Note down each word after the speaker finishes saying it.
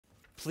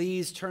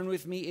Please turn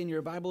with me in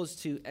your Bibles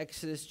to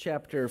Exodus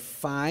chapter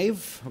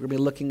 5. We're going to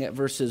be looking at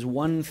verses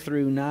 1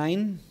 through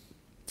 9.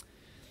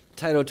 The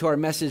title to our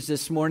message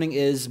this morning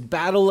is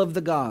Battle of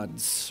the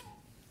Gods.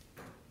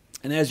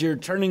 And as you're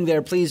turning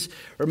there, please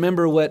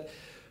remember what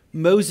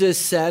Moses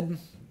said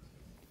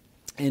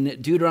in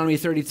Deuteronomy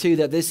 32,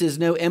 that this is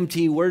no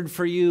empty word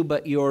for you,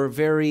 but your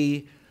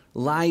very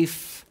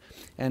life.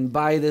 And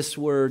by this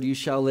word you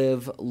shall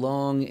live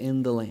long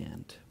in the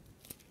land.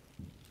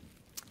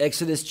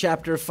 Exodus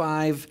chapter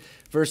 5,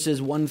 verses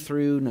 1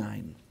 through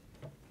 9.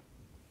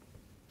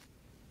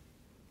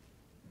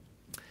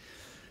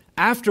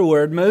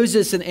 Afterward,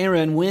 Moses and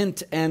Aaron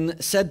went and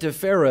said to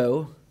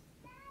Pharaoh,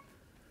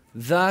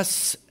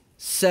 "Thus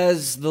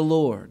says the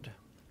Lord,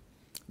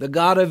 the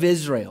God of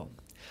Israel,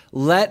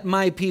 let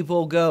my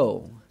people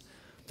go,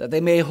 that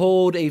they may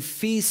hold a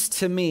feast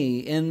to me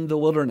in the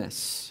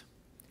wilderness."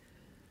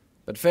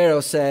 But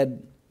Pharaoh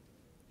said,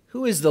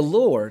 "Who is the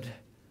Lord,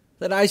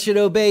 that I should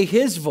obey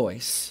his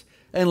voice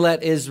and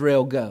let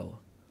Israel go?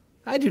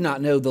 I do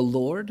not know the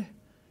Lord,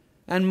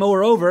 and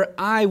moreover,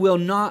 I will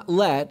not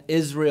let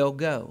Israel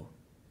go."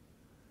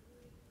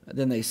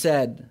 Then they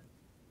said,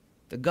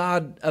 "The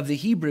God of the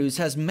Hebrews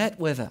has met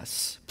with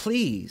us.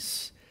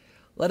 Please,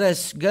 let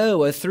us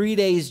go a 3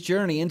 days'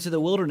 journey into the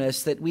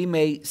wilderness, that we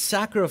may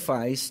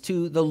sacrifice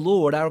to the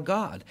Lord our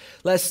God,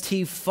 lest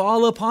he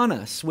fall upon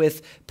us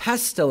with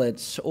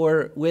pestilence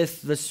or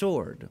with the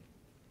sword."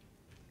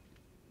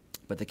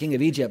 But the king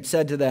of Egypt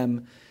said to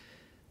them,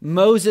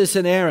 "Moses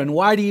and Aaron,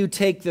 why do you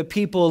take the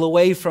people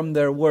away from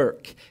their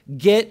work?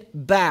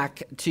 Get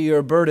back to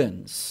your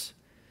burdens."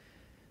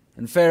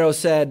 And Pharaoh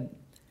said,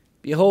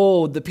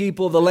 "Behold, the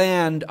people of the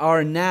land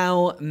are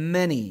now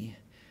many,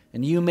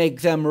 and you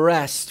make them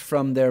rest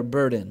from their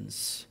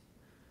burdens."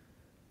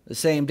 The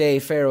same day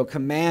Pharaoh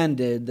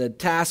commanded the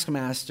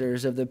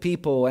taskmasters of the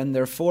people and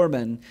their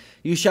foremen,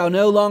 "You shall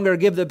no longer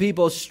give the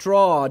people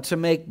straw to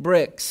make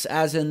bricks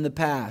as in the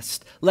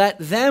past. Let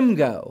them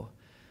go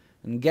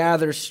and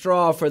gather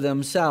straw for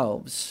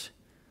themselves.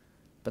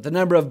 But the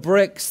number of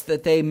bricks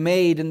that they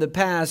made in the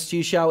past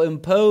you shall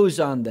impose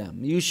on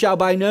them. You shall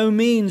by no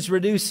means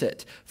reduce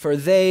it, for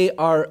they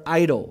are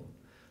idle.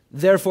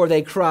 Therefore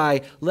they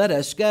cry, 'Let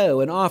us go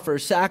and offer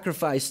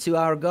sacrifice to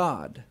our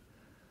God.'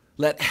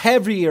 Let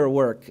heavier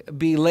work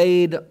be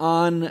laid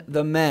on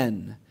the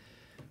men,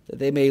 that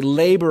they may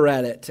labor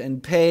at it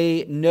and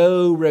pay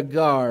no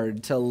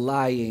regard to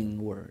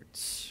lying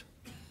words."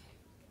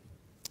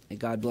 May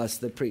God bless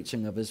the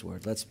preaching of his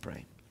word. Let's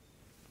pray.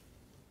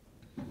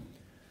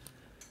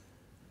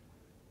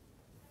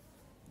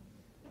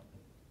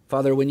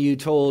 Father, when you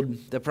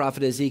told the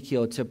prophet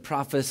Ezekiel to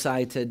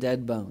prophesy to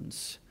dead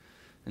bones,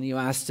 and you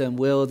asked him,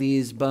 "Will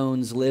these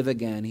bones live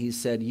again?" he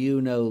said,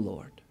 "You know,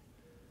 Lord."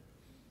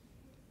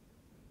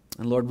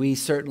 And Lord, we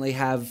certainly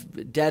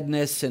have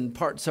deadness in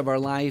parts of our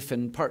life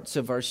and parts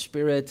of our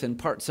spirit and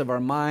parts of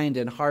our mind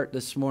and heart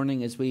this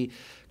morning as we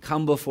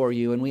come before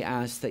you, and we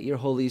ask that your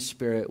Holy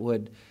Spirit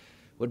would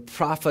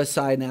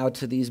prophesy now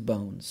to these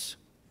bones,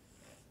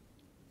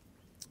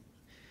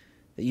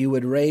 that you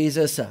would raise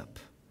us up,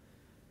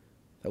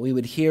 that we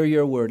would hear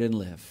your word and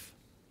live.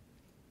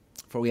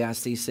 For we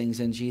ask these things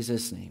in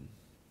Jesus' name.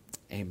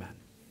 Amen.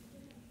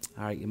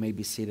 All right, you may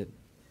be seated.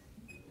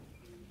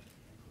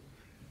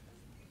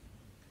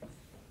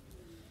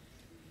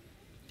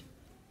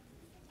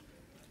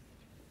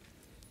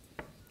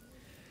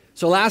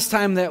 So last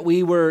time that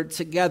we were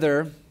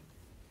together,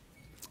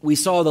 we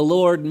saw the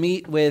Lord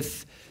meet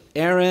with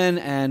Aaron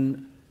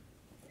and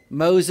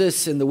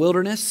Moses in the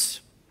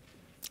wilderness.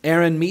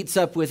 Aaron meets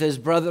up with his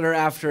brother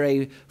after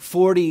a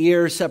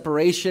 40-year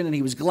separation, and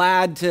he was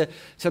glad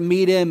to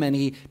meet him, and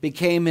he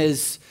became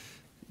his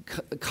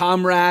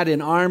comrade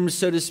in arms,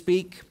 so to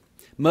speak.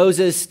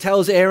 Moses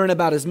tells Aaron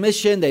about his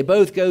mission. They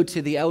both go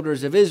to the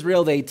elders of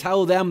Israel. They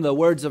tell them the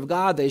words of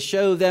God. They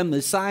show them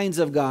the signs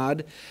of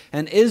God.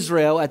 And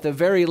Israel, at the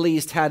very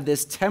least, had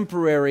this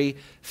temporary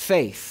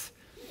faith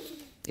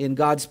in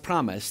God's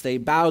promise. They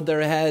bowed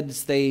their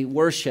heads, they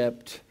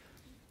worshiped,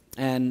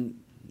 and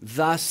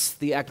thus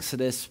the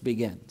Exodus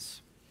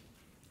begins.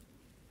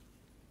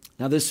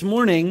 Now this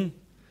morning,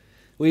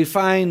 we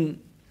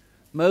find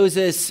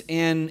Moses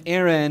and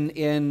Aaron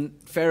in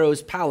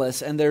Pharaoh's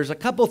palace, and there's a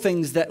couple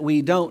things that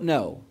we don't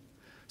know.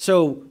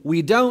 So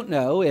we don't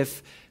know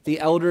if the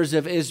elders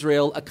of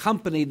Israel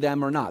accompanied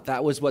them or not.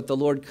 That was what the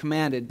Lord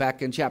commanded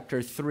back in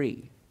chapter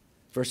 3,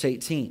 verse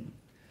 18.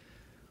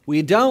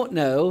 We don't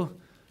know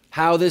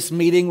how this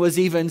meeting was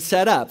even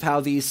set up, how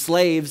these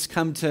slaves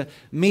come to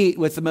meet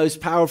with the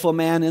most powerful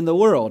man in the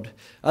world,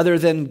 other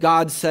than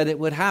God said it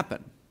would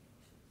happen.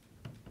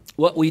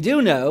 What we do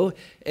know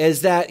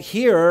is that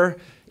here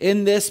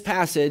in this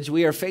passage,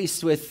 we are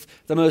faced with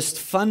the most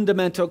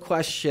fundamental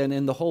question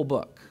in the whole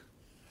book.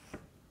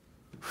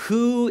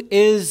 Who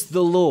is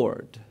the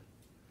Lord,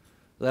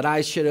 that I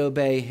should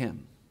obey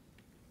him?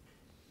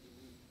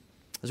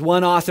 As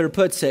one author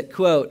puts it,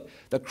 quote,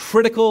 The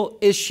critical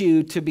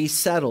issue to be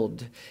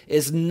settled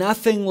is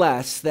nothing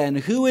less than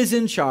who is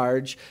in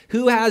charge,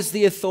 who has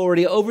the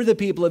authority over the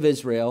people of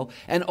Israel,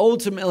 and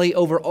ultimately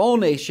over all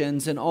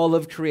nations and all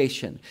of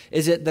creation.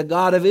 Is it the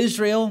God of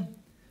Israel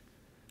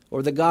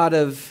or the God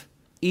of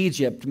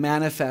Egypt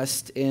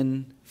manifest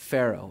in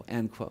Pharaoh?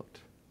 End quote.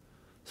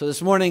 So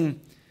this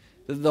morning,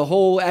 the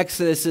whole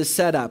Exodus is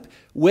set up.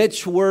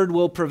 Which word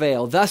will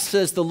prevail? Thus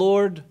says the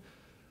Lord,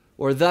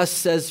 or thus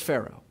says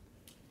Pharaoh?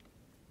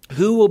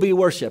 Who will be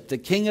worshipped, the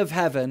king of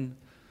heaven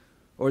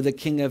or the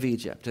king of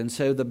Egypt? And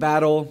so the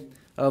battle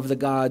of the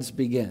gods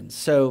begins.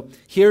 So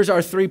here's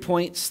our 3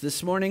 points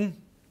this morning.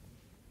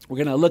 We're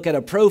going to look at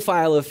a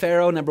profile of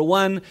Pharaoh. Number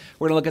 1,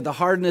 we're going to look at the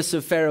hardness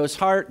of Pharaoh's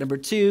heart. Number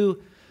 2,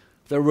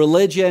 the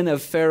religion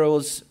of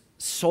Pharaoh's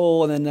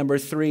soul. And then number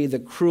 3, the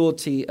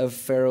cruelty of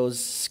Pharaoh's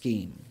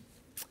scheme.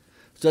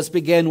 So let's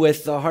begin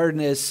with the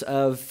hardness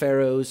of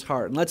Pharaoh's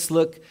heart. And let's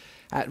look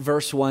at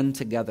verse 1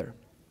 together.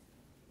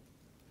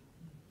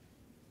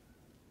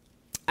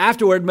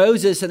 Afterward,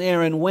 Moses and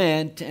Aaron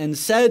went and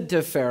said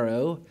to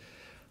Pharaoh,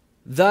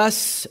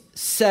 "Thus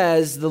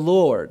says the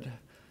Lord,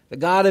 the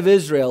God of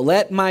Israel,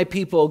 let my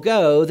people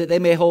go, that they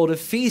may hold a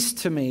feast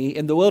to me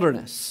in the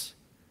wilderness."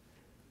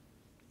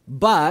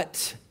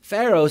 But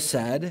Pharaoh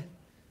said,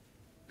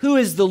 "Who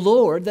is the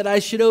Lord that I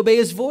should obey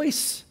his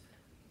voice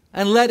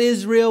and let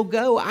Israel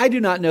go? I do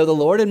not know the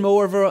Lord, and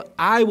moreover,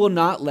 I will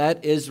not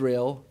let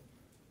Israel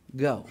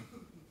go."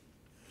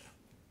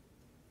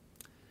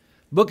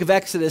 Book of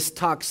Exodus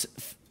talks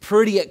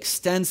pretty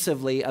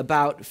extensively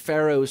about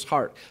Pharaoh's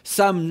heart.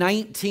 Some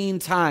 19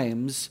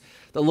 times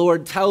the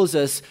Lord tells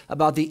us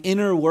about the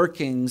inner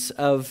workings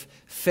of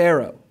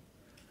Pharaoh.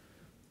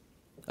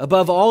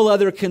 Above all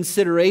other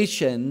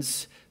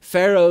considerations,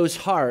 Pharaoh's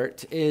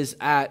heart is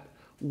at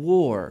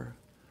war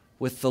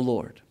with the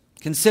Lord.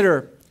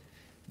 Consider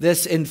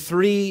this in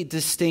 3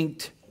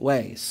 distinct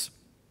ways.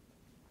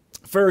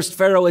 First,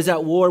 Pharaoh is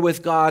at war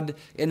with God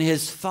in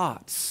his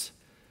thoughts.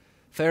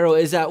 Pharaoh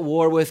is at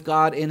war with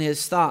God in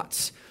his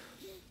thoughts.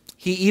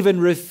 He even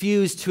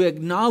refused to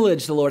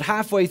acknowledge the Lord.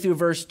 Halfway through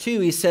verse 2,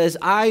 he says,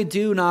 "I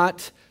do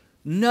not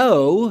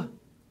know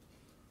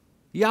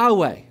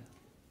Yahweh."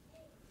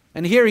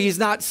 And here he's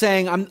not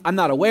saying, I'm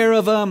not aware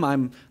of him,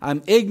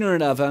 I'm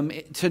ignorant of him.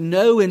 To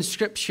know in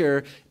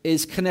Scripture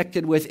is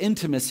connected with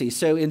intimacy.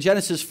 So in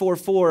Genesis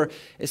 4:4,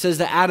 it says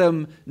that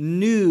Adam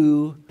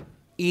knew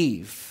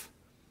Eve.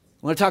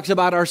 When it talks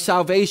about our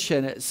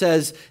salvation, it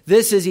says,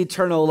 "This is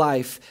eternal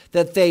life,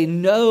 that they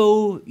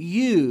know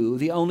you,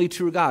 the only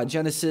true God."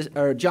 John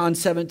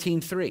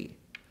 17:3.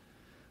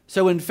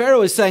 So when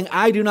Pharaoh is saying,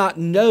 "I do not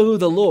know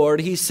the Lord,"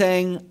 he's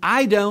saying,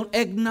 "I don't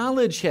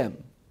acknowledge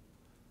him.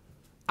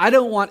 I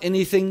don't want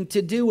anything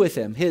to do with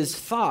him." His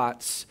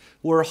thoughts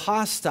were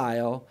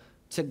hostile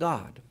to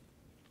God.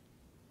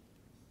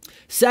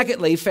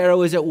 Secondly,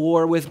 Pharaoh is at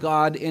war with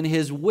God in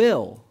his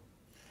will.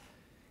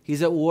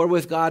 He's at war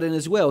with God in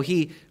his will.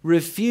 He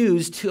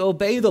refused to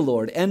obey the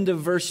Lord. End of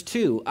verse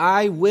 2.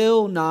 "I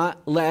will not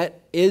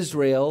let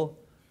Israel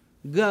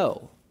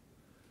go."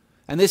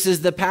 And this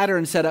is the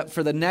pattern set up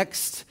for the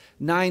next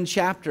 9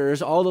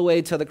 chapters, all the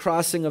way to the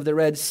crossing of the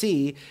Red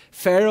Sea.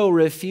 Pharaoh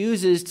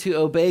refuses to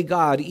obey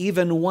God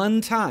even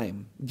one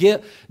time.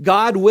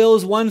 God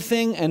wills one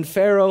thing, and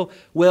Pharaoh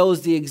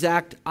wills the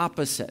exact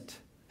opposite.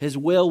 His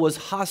will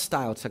was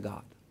hostile to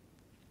God.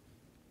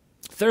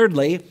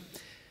 Thirdly,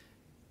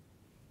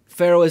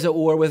 Pharaoh is at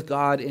war with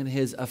God in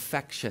his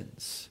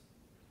affections.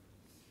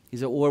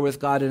 He's at war with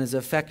God in his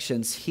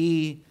affections.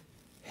 He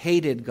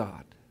hated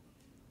God.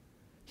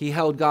 He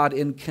held God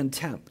in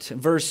contempt.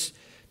 Verse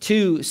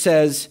 2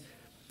 says,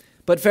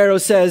 but Pharaoh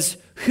says,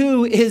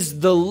 "Who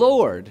is the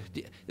Lord?"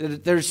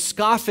 There's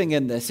scoffing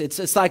in this.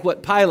 It's like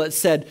what Pilate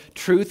said,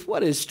 "Truth?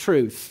 What is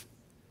truth?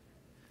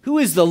 Who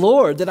is the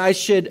Lord that I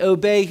should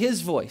obey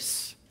his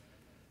voice?"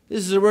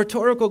 This is a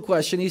rhetorical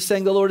question. He's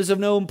saying the Lord is of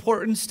no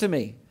importance to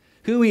me.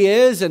 Who he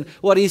is and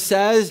what he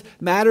says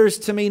matters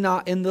to me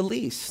not in the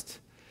least.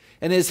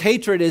 And his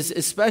hatred is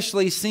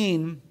especially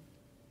seen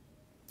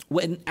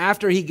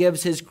after he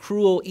gives his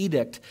cruel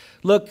edict.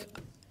 Look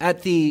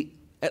at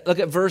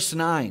verse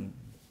 9.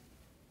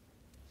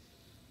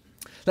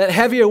 "Let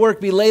heavier work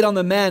be laid on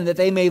the men, that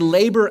they may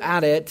labor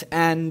at it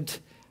and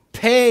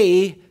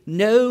pay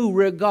no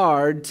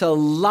regard to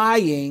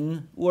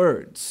lying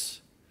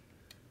words."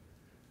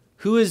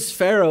 Who is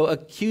Pharaoh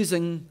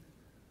accusing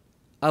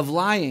of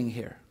lying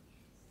here?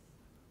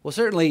 Well,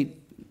 certainly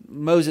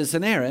Moses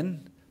and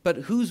Aaron, but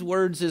whose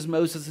words is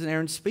Moses and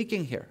Aaron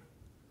speaking here?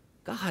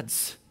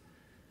 God's.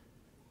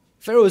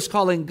 Pharaoh is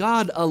calling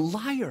God a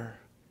liar.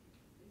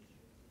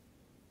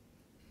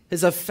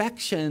 His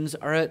affections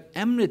are at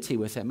enmity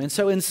with him. And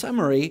so in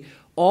summary,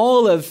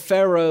 all of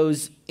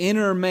Pharaoh's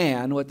inner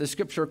man, what the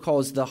Scripture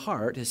calls the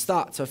heart, his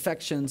thoughts,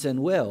 affections,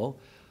 and will,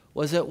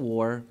 was at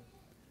war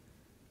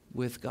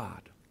with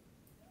God.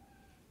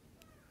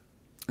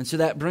 And so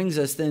that brings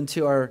us then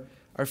to our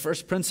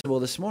first principle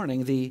this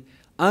morning. The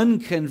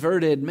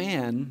unconverted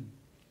man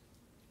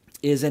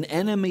is an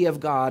enemy of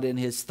God in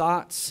his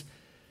thoughts,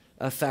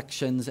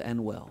 affections,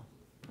 and will.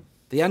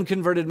 The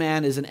unconverted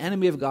man is an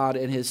enemy of God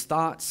in his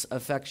thoughts,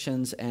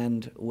 affections,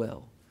 and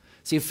will.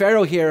 See,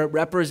 Pharaoh here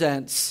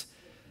represents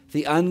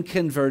the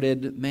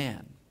unconverted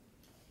man.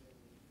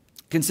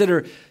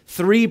 Consider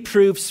 3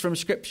 proofs from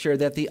Scripture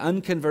that the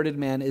unconverted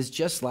man is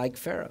just like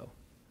Pharaoh.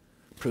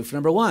 Proof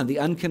number 1, the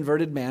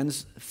unconverted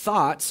man's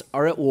thoughts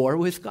are at war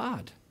with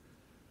God.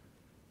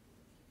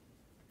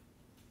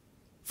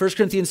 1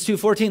 Corinthians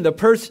 2:14,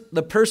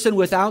 the person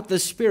without the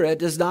Spirit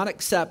does not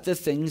accept the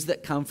things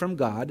that come from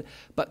God,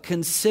 but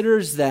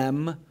considers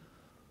them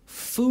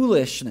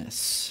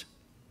foolishness.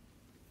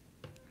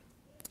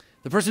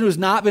 The person who has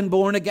not been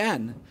born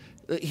again,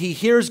 he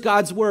hears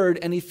God's word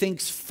and he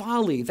thinks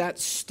folly,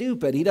 that's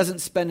stupid. He doesn't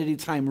spend any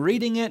time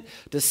reading it,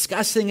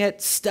 discussing it,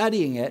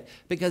 studying it,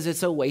 because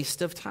it's a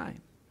waste of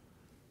time.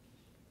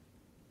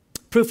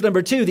 Proof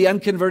number 2, the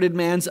unconverted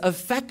man's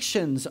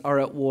affections are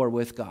at war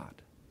with God.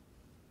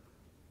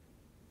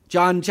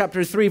 John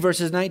chapter 3,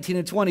 verses 19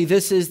 and 20,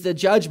 this is the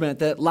judgment,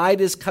 that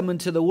light is come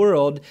into the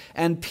world,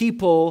 and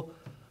people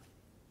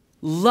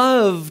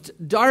loved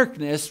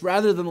darkness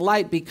rather than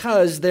light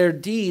because their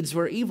deeds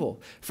were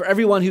evil. For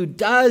everyone who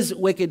does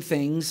wicked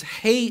things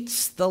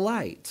hates the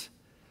light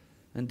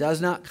and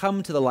does not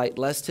come to the light,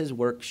 lest his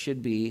work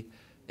should be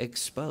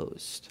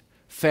exposed.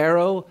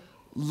 Pharaoh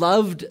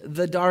loved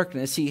the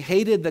darkness. He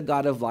hated the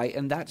God of light,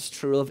 and that's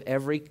true of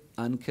every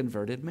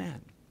unconverted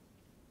man.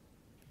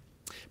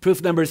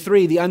 Proof number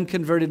 3, the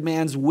unconverted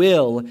man's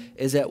will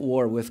is at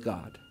war with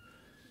God.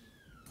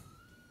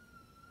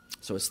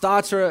 So his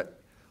thoughts are at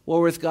war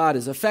with God,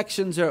 his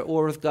affections are at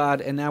war with God,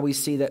 and now we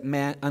see that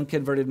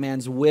unconverted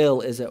man's will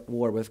is at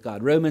war with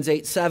God. Romans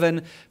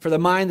 8:7, for the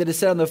mind that is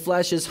set on the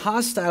flesh is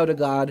hostile to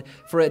God,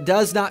 for it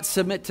does not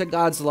submit to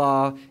God's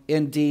law.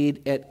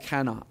 Indeed, it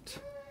cannot.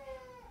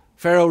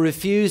 Pharaoh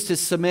refused to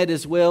submit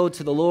his will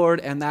to the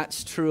Lord, and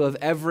that's true of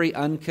every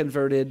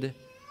unconverted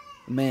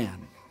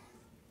man.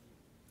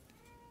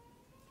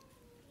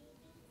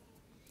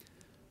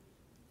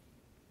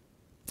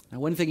 Now,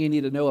 one thing you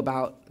need to know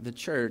about the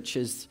church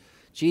is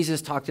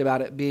Jesus talked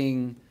about it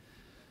being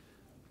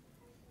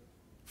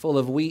full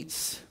of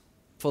wheat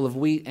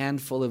and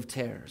full of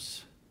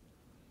tares.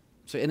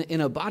 So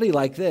in a body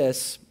like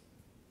this,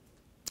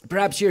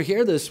 perhaps you're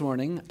here this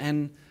morning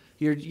and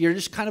you're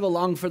just kind of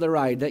along for the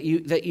ride, that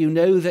you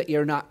know that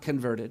you're not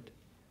converted.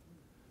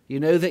 You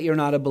know that you're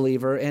not a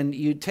believer, and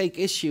you take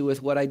issue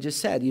with what I just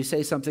said. You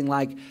say something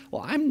like,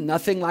 well, I'm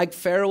nothing like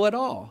Pharaoh at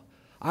all.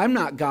 I'm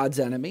not God's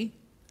enemy.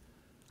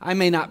 I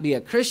may not be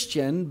a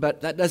Christian,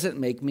 but that doesn't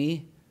make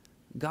me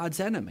God's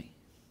enemy.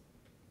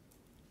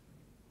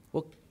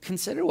 Well,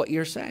 consider what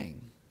you're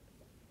saying.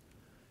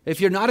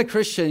 If you're not a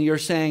Christian, you're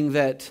saying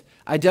that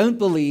I don't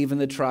believe in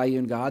the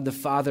triune God, the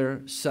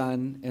Father,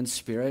 Son, and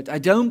Spirit. I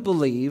don't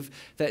believe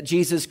that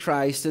Jesus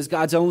Christ is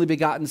God's only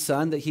begotten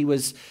Son, that he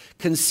was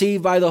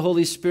conceived by the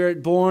Holy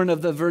Spirit, born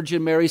of the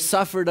Virgin Mary,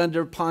 suffered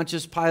under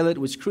Pontius Pilate,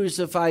 was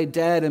crucified,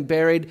 dead, and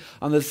buried.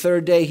 On the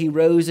 3rd day, he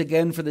rose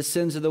again for the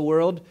sins of the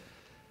world.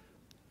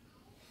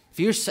 If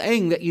you're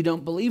saying that you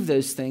don't believe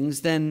those things,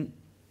 then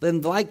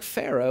like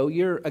Pharaoh,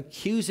 you're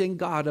accusing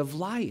God of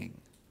lying.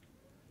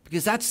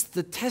 Because that's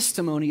the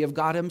testimony of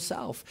God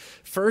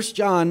himself. 1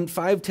 John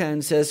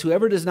 5:10 says,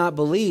 whoever does not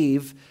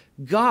believe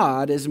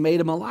God has made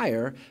him a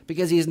liar,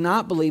 because he has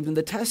not believed in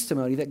the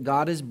testimony that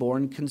God has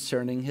borne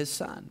concerning his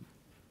Son.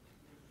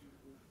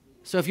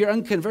 So if you're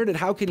unconverted,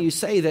 how can you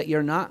say that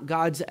you're not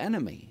God's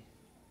enemy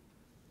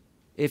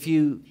if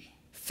you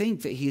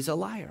think that he's a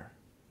liar?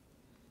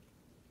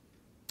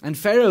 And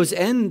Pharaoh's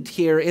end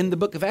here in the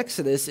book of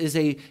Exodus is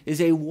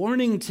a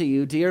warning to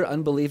you, dear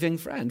unbelieving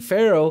friend.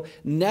 Pharaoh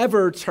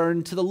never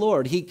turned to the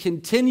Lord. He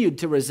continued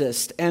to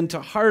resist and to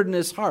harden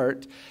his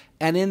heart,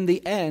 and in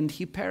the end,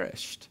 he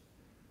perished.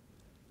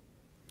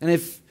 And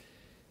if,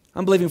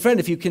 unbelieving friend,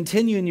 if you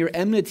continue in your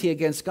enmity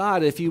against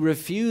God, if you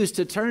refuse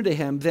to turn to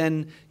him,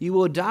 then you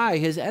will die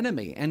his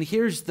enemy. And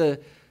here's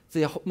the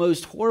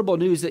most horrible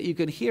news that you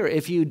can hear.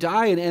 If you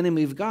die an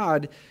enemy of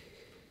God,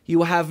 you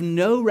will have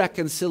no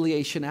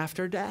reconciliation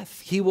after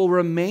death. He will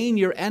remain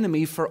your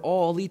enemy for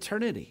all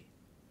eternity.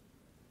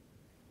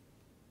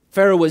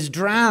 Pharaoh was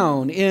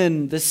drowned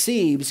in the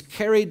sea, was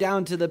carried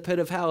down to the pit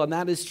of hell, and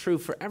that is true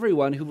for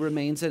everyone who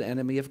remains an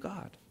enemy of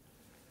God.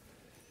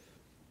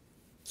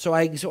 So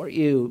I exhort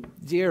you,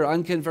 dear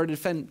unconverted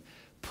friend,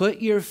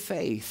 put your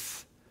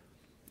faith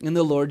in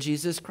the Lord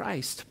Jesus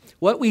Christ.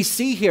 What we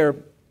see here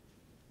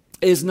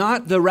is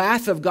not the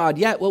wrath of God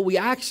yet. What we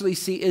actually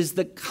see is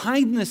the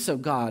kindness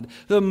of God,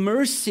 the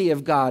mercy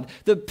of God,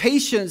 the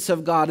patience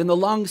of God, and the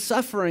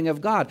long-suffering of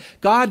God.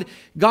 God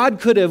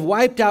could have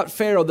wiped out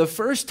Pharaoh the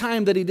first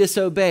time that he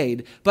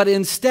disobeyed, but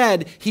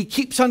instead he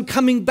keeps on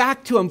coming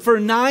back to him for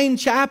 9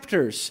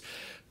 chapters.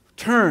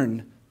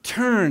 Turn,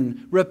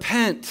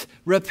 repent,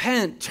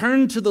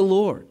 turn to the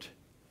Lord.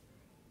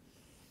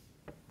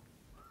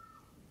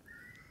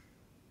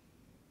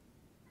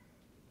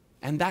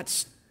 And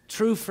that's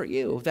true for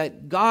you,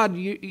 that God,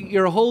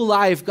 your whole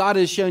life, God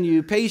has shown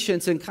you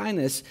patience and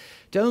kindness.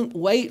 Don't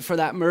wait for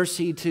that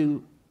mercy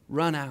to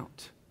run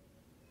out.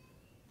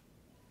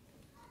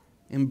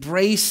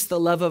 Embrace the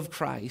love of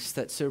Christ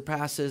that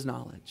surpasses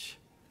knowledge.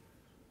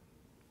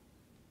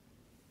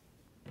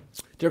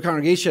 Dear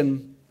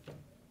congregation,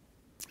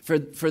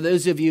 for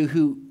those of you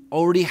who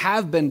already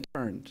have been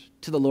turned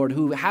to the Lord,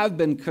 who have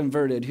been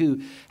converted,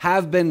 who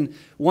have been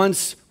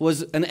once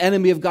was an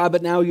enemy of God,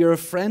 but now you're a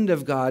friend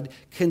of God,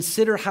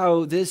 consider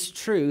how this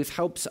truth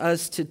helps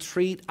us to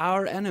treat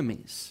our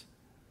enemies.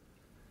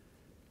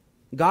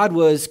 God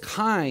was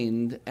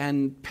kind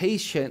and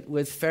patient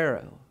with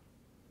Pharaoh.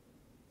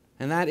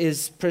 And that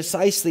is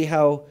precisely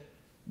how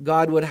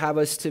God would have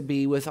us to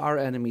be with our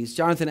enemies.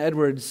 Jonathan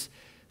Edwards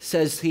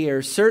says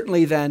here,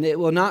 certainly then it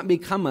will not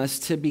become us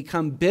to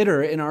become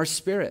bitter in our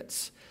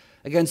spirits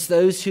against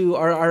those who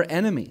are our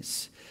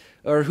enemies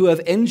or who have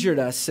injured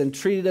us and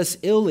treated us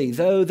illy,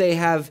 though they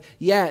have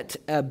yet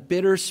a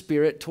bitter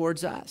spirit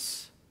towards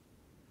us.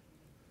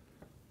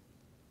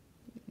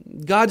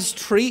 God's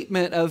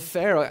treatment of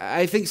Pharaoh,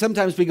 I think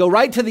sometimes we go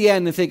right to the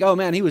end and think, oh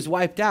man, he was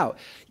wiped out.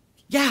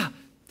 Yeah,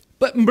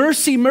 but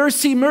mercy,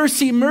 mercy,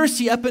 mercy,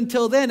 mercy up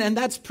until then. And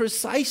that's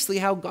precisely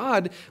how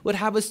God would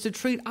have us to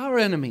treat our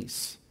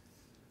enemies.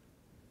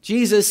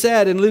 Jesus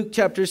said in Luke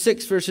chapter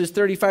 6, verses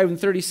 35 and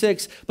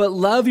 36, but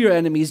love your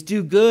enemies,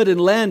 do good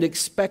and lend,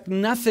 expect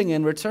nothing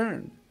in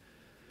return.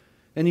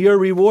 And your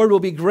reward will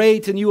be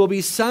great, and you will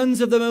be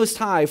sons of the Most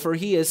High, for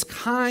he is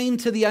kind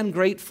to the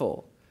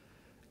ungrateful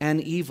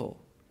and evil.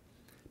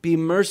 Be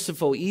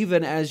merciful,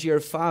 even as your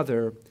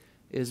Father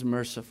is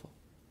merciful.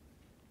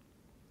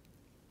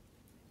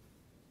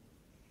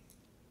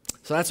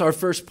 So that's our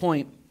first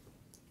point.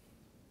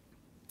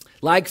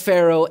 Like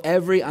Pharaoh,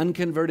 every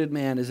unconverted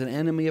man is an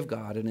enemy of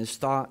God in his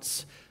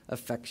thoughts,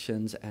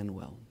 affections, and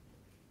will.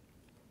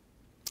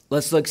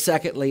 Let's look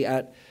secondly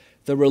at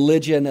the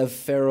religion of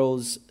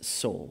Pharaoh's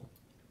soul.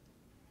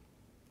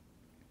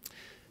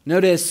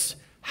 Notice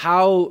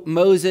how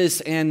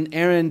Moses and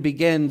Aaron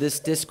begin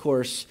this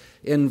discourse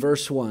in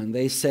verse 1.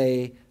 They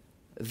say,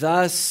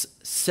 thus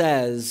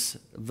says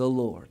the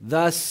Lord.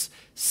 Thus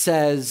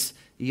says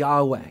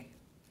Yahweh.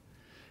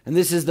 And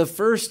this is the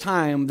first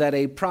time that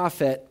a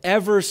prophet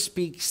ever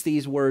speaks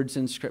these words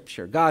in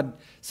Scripture. God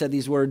said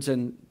these words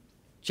in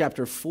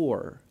chapter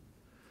 4.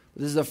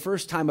 This is the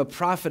first time a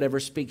prophet ever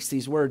speaks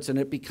these words, and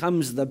it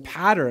becomes the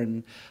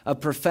pattern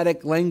of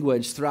prophetic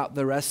language throughout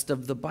the rest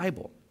of the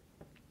Bible.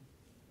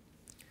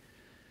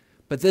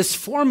 But this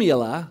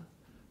formula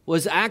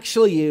was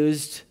actually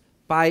used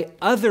by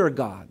other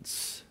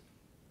gods.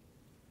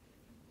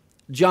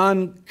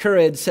 John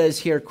Currid says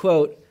here,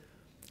 quote,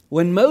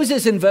 when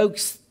Moses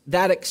invokes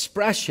that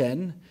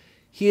expression,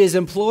 he is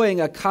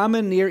employing a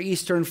common Near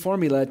Eastern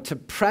formula to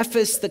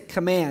preface the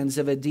commands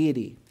of a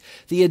deity.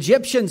 The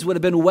Egyptians would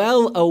have been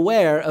well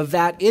aware of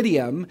that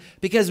idiom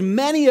because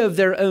many of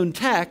their own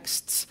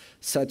texts,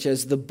 such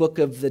as the Book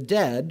of the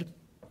Dead,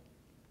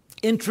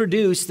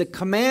 introduce the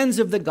commands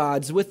of the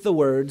gods with the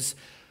words,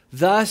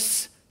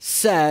 thus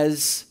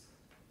says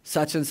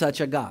such and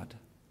such a god.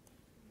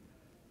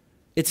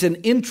 It's an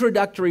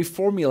introductory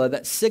formula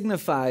that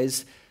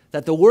signifies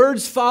that the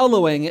words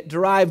following it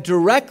derive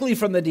directly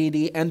from the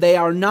deity, and they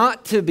are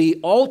not to be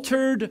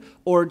altered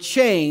or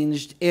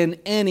changed in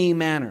any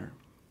manner.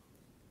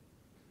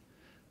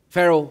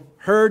 Pharaoh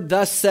heard,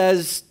 thus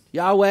says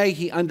Yahweh.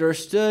 He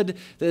understood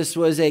this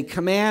was a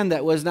command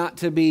that was not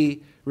to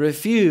be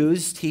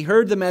refused. He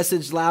heard the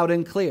message loud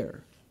and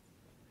clear.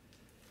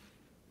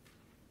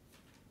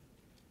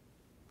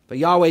 But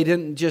Yahweh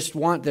didn't just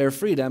want their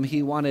freedom,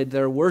 he wanted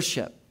their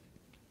worship.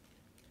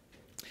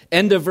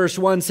 End of verse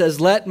 1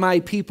 says, let my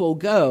people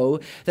go,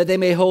 that they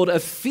may hold a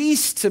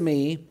feast to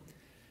me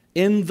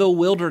in the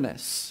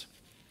wilderness.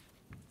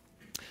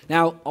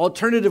 Now,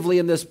 alternatively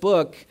in this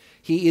book,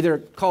 he either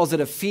calls it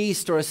a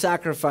feast or a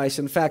sacrifice.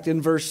 In fact,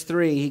 in verse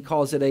 3, he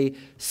calls it a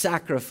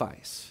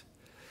sacrifice.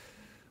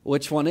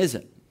 Which one is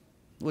it?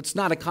 Well, it's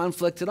not a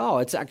conflict at all.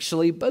 It's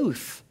actually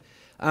both.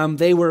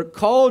 They were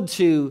called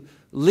to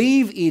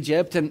leave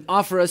Egypt and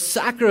offer a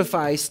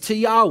sacrifice to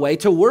Yahweh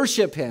to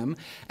worship him.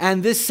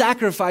 And this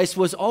sacrifice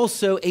was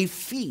also a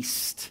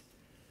feast,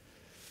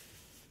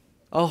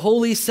 a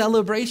holy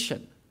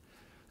celebration.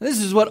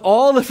 This is what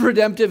all of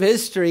redemptive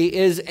history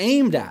is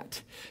aimed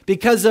at.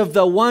 Because of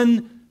the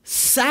one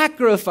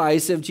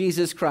sacrifice of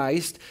Jesus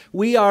Christ,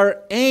 we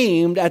are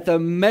aimed at the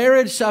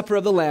marriage supper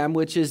of the Lamb,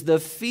 which is the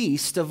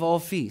feast of all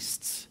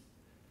feasts.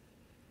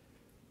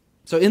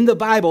 So in the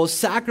Bible,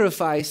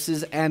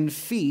 sacrifices and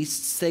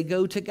feasts, they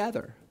go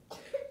together.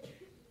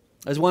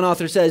 As one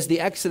author says, the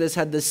Exodus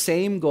had the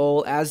same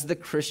goal as the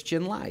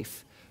Christian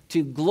life,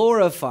 to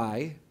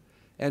glorify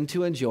and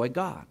to enjoy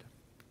God.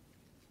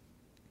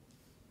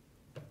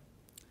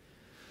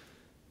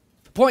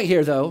 The point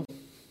here, though,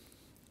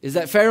 is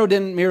that Pharaoh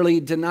didn't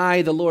merely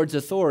deny the Lord's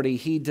authority,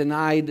 he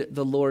denied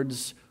the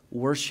Lord's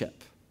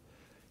worship.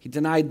 He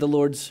denied the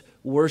Lord's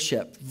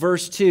worship.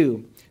 Verse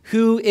 2,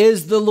 who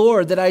is the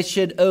Lord that I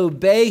should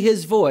obey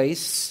his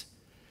voice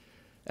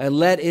and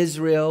let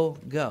Israel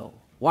go?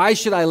 Why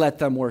should I let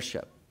them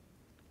worship?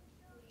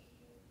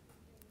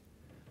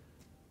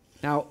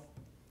 Now,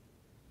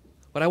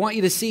 What I want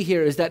you to see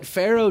here is that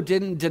Pharaoh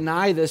didn't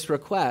deny this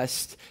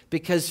request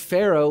because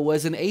Pharaoh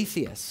was an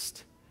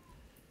atheist.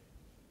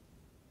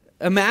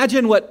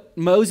 Imagine what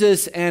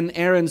Moses and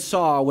Aaron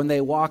saw when they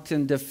walked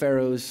into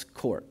Pharaoh's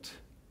court.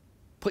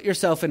 Put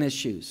yourself in his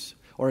shoes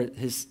or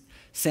his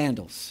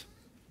sandals.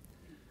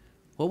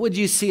 What would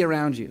you see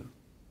around you?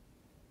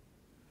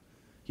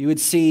 You would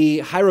see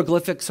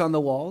hieroglyphics on the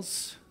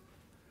walls.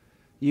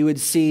 You would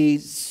see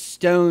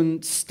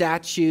stone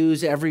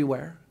statues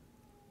everywhere.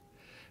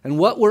 And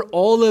what were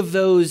all of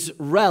those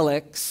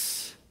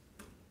relics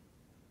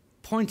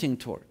pointing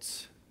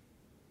towards?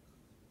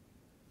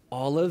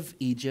 All of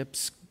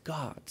Egypt's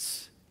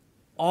gods.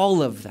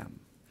 All of them.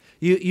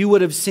 You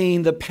would have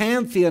seen the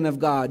pantheon of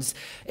gods.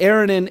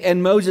 Aaron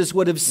and Moses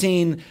would have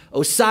seen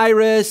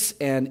Osiris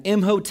and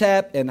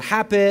Imhotep and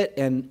Hapit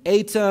and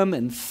Atum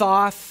and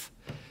Thoth.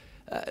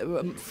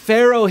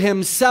 Pharaoh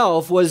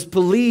himself was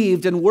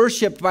believed and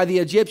worshipped by the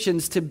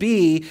Egyptians to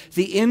be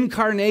the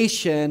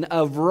incarnation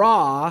of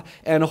Ra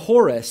and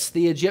Horus,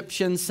 the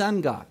Egyptian sun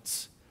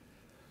gods.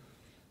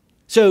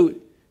 So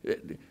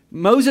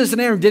Moses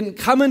and Aaron didn't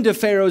come into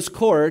Pharaoh's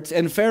court,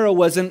 and Pharaoh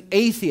was an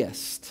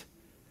atheist.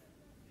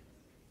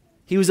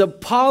 He was a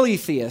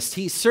polytheist.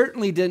 He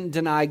certainly didn't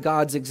deny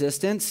God's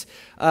existence.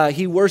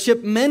 He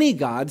worshiped many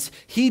gods.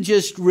 He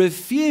just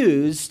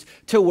refused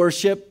to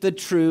worship the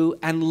true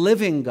and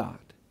living God.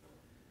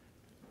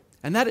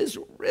 And that is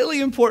really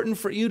important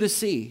for you to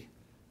see.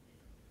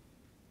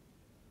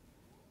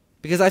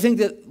 Because I think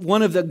that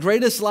one of the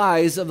greatest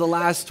lies of the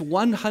last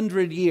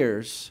 100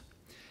 years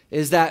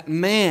is that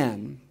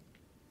man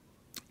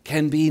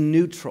can be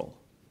neutral.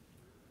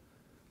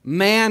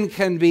 Man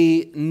can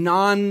be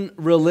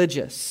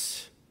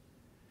non-religious.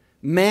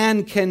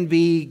 Man can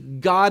be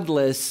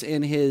godless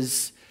in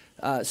his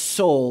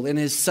soul, in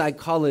his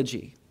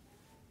psychology.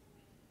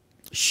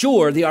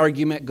 Sure, the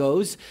argument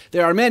goes,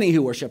 there are many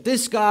who worship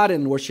this God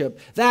and worship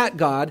that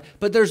God,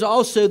 but there's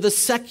also the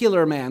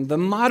secular man, the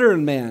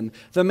modern man,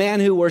 the man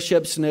who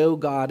worships no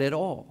God at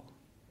all.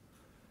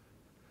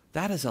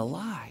 That is a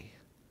lie.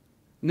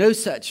 No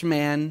such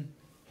man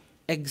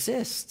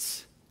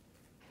exists.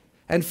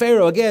 And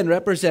Pharaoh, again,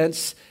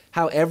 represents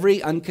how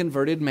every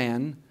unconverted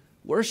man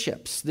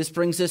worships. This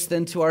brings us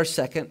then to our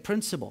second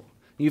principle.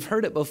 You've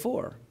heard it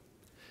before.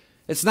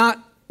 It's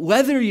not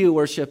whether you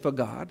worship a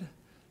God,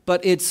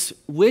 but it's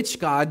which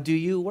God do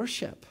you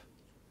worship?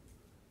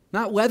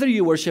 Not whether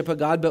you worship a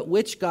God, but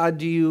which God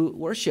do you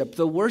worship?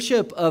 The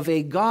worship of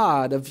a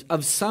God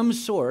of some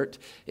sort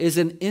is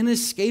an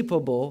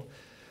inescapable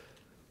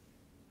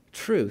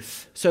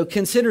truth. So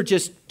consider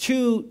just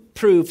two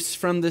proofs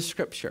from the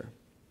Scripture.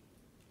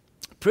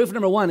 Proof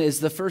number one is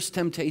the first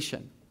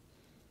temptation.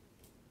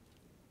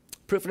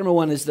 Proof number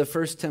one is the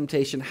first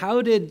temptation.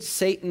 How did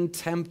Satan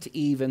tempt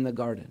Eve in the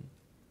garden?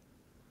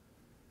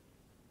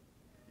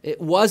 It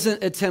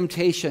wasn't a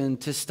temptation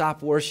to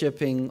stop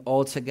worshiping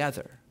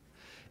altogether.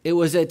 It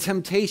was a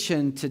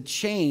temptation to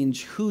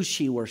change who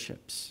she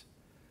worships.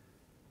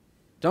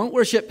 Don't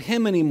worship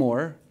him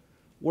anymore.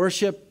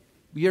 Worship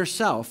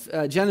yourself.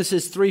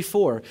 Genesis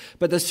 3:4.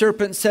 But the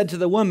serpent said to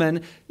the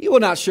woman, "You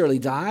will not surely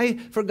die,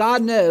 for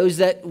God knows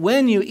that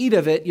when you eat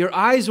of it, your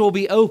eyes will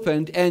be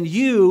opened, and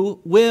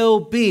you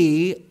will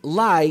be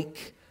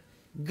like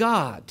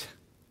God."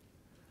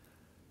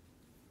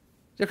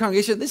 Dear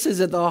congregation, this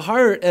is at the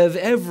heart of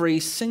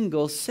every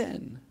single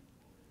sin.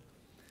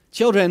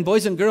 Children,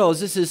 boys and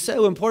girls, this is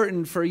so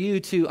important for you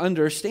to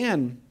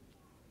understand.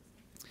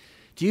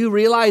 Do you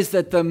realize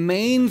that the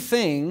main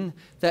thing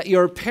that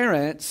your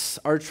parents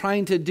are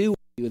trying to do with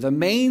you, the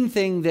main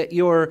thing that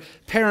your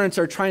parents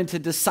are trying to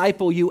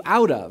disciple you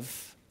out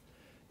of,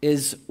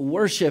 is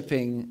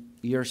worshiping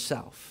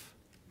yourself?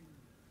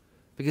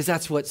 Because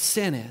that's what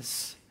sin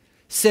is.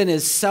 Sin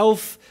is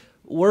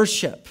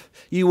self-worship.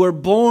 You were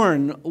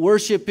born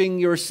worshiping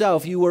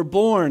yourself. You were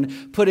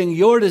born putting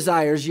your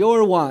desires,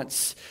 your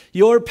wants,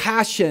 your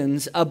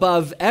passions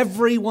above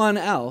everyone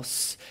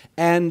else,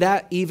 and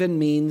that even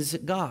means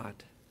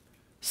God.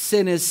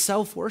 Sin is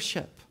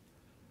self-worship.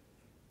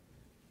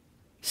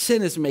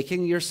 Sin is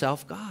making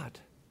yourself God.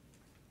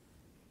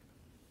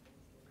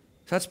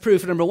 That's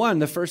proof number one,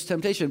 the first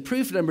temptation.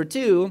 Proof number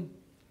two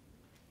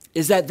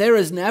is that there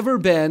has never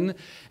been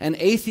an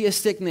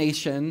atheistic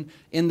nation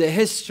in the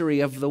history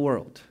of the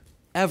world.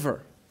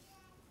 Ever.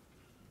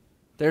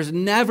 There's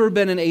never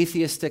been an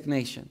atheistic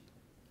nation.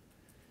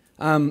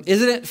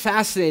 Isn't it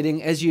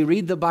fascinating as you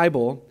read the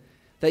Bible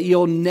that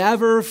you'll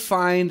never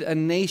find a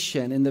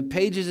nation in the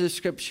pages of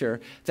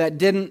Scripture that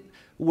didn't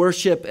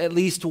worship at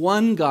least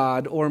one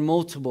God or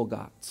multiple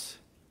gods?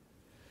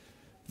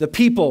 The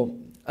people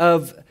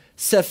of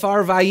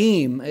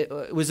Sepharvaim,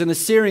 it was an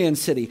Assyrian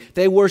city.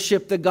 They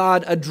worshiped the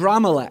god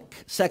Adramelech,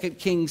 2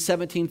 Kings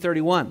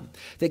 17:31.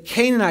 The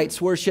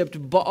Canaanites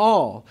worshiped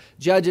Baal,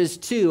 Judges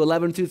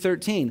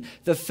 2:11-13.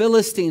 The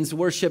Philistines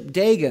worshiped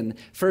Dagon,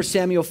 1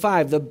 Samuel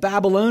 5. The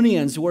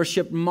Babylonians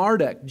worshiped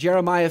Marduk,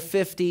 Jeremiah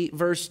 50,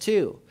 verse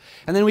 2.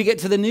 And then we get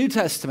to the New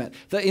Testament.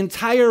 The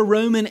entire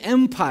Roman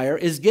Empire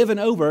is given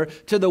over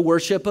to the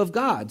worship of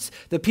gods.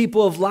 The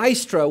people of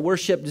Lystra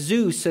worshiped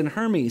Zeus and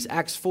Hermes,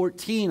 Acts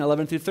 14,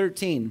 11 through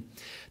 13.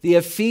 The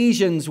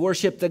Ephesians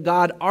worshiped the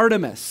god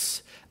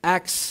Artemis,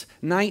 Acts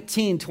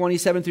 19,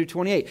 27 through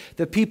 28.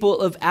 The people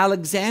of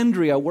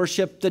Alexandria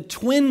worshiped the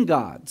twin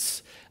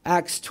gods,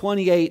 Acts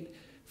 28,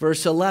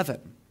 verse 11.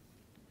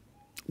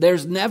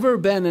 There's never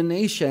been a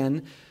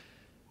nation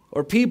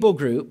or people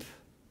group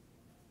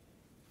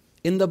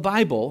in the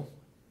Bible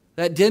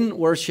that didn't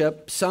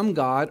worship some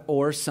god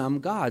or some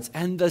gods.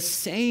 And the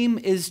same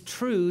is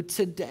true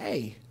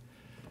today.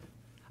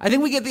 I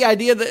think we get the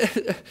idea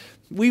that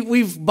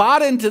we've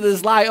bought into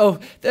this lie. Oh,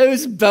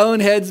 those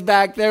boneheads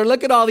back there,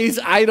 look at all these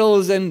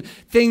idols and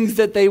things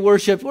that they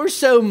worship. We're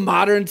so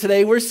modern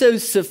today. We're so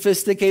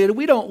sophisticated.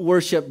 We don't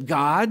worship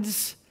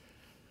gods.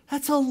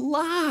 That's a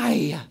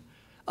lie.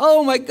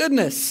 Oh my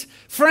goodness.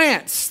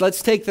 France,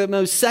 let's take the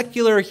most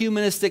secular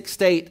humanistic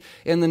state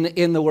in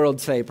the world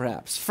today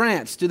perhaps.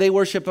 France, do they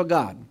worship a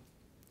god?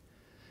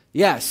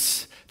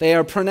 Yes, they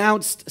are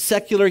pronounced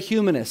secular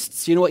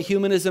humanists. You know what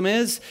humanism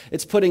is?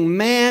 It's putting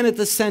man at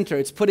the center.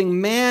 It's putting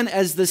man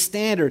as the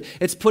standard.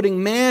 It's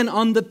putting man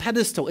on the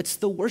pedestal. It's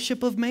the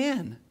worship of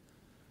man.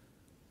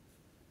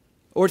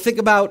 Or think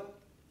about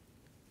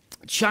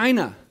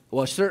China.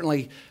 Well,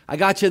 certainly, I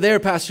got you there,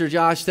 Pastor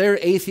Josh. They're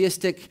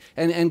atheistic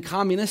and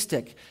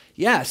communistic.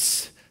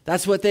 Yes,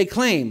 that's what they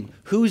claim.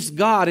 Who's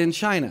God in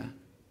China?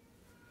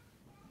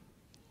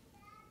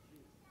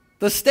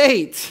 The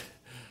state.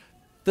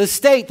 The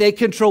state, they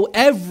control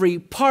every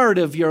part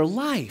of your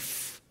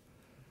life.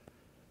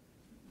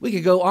 We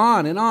could go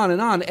on and on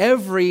and on.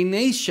 Every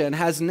nation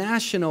has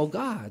national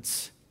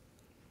gods.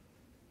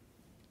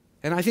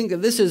 And I think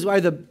that this is why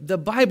the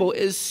Bible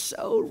is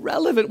so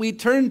relevant. We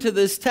turn to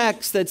this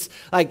text that's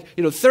like,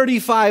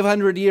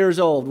 3,500 years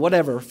old,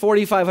 whatever,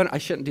 4,500. I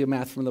shouldn't do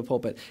math from the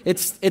pulpit.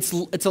 It's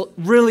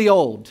really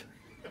old.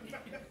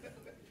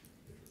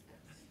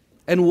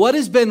 And what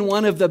has been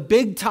one of the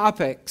big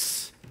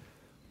topics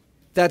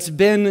that's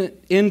been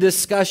in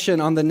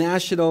discussion on the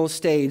national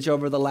stage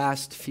over the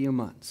last few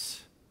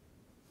months?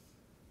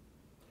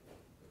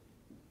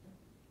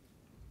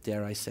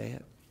 Dare I say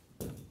it?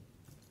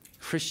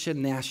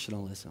 Christian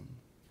nationalism.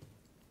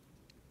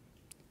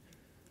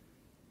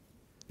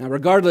 Now,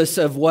 regardless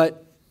of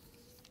what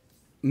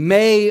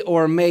may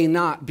or may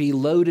not be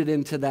loaded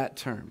into that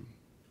term,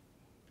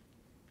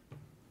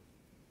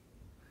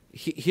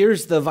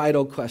 here's the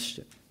vital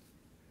question.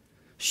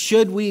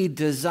 Should we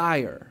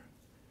desire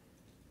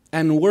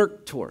and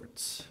work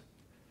towards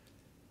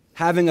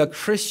having a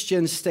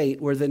Christian state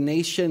where the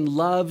nation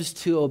loves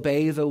to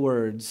obey the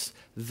words,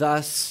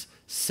 "Thus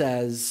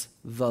says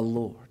the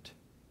Lord"?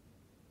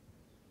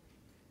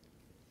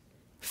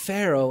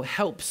 Pharaoh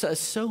helps us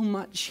so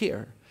much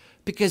here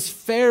because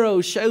Pharaoh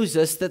shows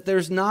us that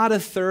there's not a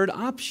third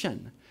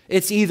option.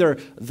 It's either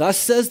 "Thus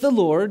says the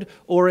Lord"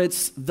 or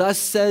it's "Thus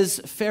says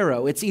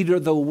Pharaoh." It's either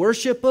the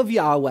worship of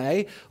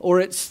Yahweh or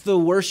it's the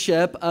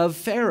worship of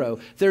Pharaoh.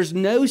 There's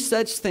no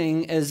such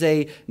thing as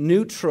a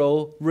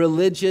neutral,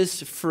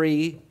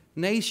 religious-free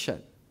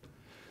nation.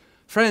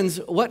 Friends,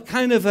 what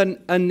kind of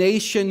a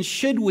nation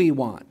should we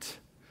want?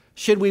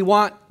 Should we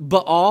want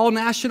Baal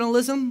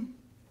nationalism?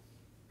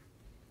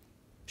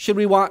 Should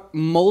we want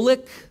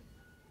Moloch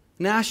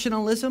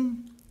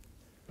nationalism?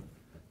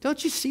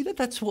 Don't you see that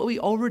that's what we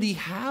already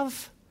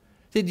have?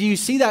 Did you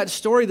see that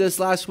story this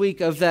last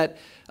week of that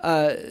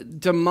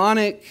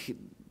demonic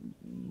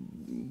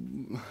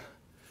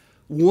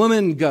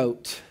woman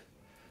goat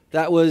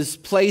that was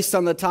placed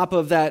on the top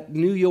of that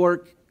New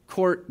York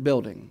court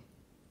building?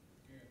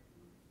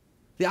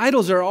 The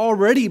idols are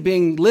already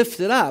being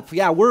lifted up.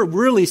 Yeah, we're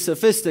really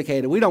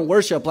sophisticated. We don't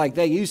worship like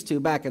they used to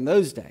back in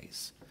those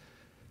days.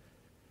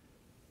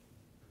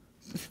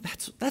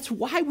 That's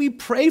why we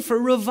pray for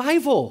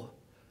revival.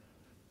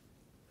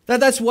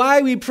 That's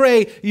why we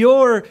pray,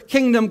 "Your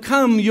kingdom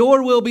come,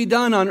 your will be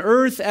done on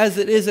earth as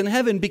it is in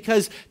heaven,"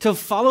 because to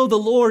follow the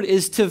Lord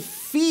is to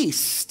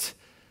feast.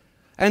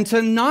 And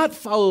to not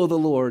follow the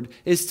Lord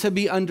is to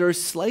be under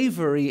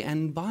slavery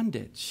and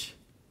bondage.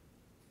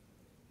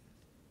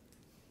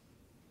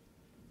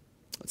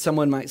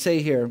 Someone might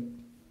say here,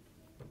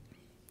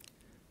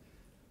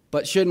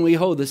 but shouldn't we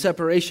hold the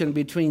separation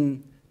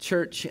between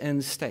church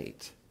and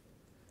state?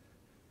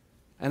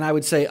 And I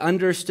would say,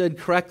 understood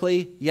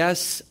correctly,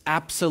 yes,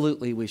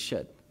 absolutely we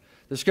should.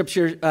 The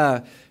scripture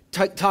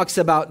talks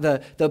about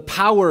the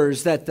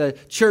powers that the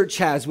church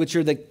has, which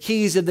are the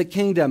keys of the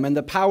kingdom, and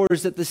the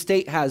powers that the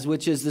state has,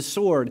 which is the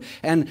sword.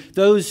 And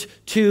those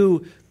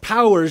two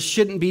powers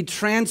shouldn't be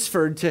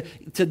transferred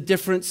to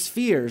different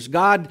spheres.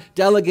 God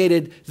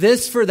delegated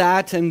this for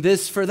that and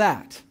this for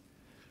that.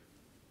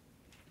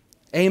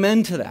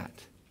 Amen to that.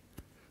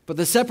 But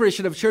the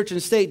separation of church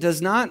and state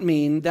does not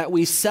mean that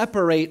we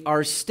separate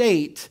our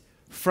state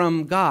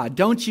from God.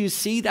 Don't you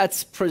see?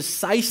 That's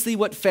precisely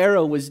what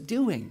Pharaoh was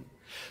doing.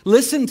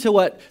 Listen to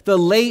what the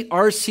late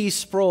R.C.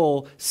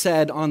 Sproul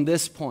said on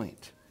this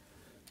point.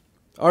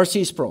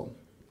 R.C. Sproul.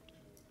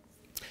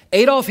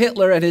 Adolf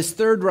Hitler and his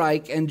Third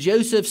Reich and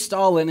Joseph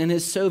Stalin and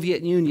his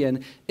Soviet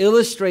Union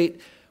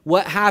illustrate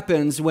what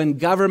happens when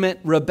government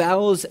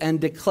rebels and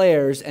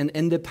declares an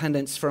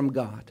independence from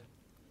God.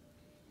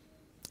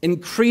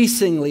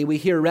 Increasingly, we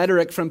hear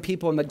rhetoric from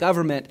people in the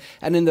government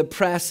and in the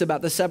press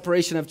about the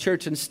separation of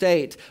church and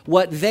state.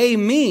 What they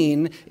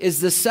mean is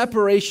the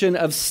separation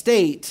of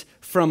state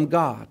from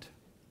God.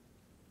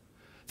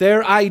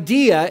 Their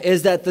idea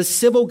is that the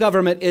civil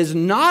government is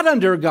not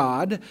under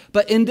God,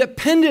 but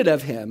independent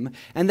of him,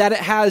 and that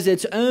it has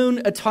its own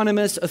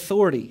autonomous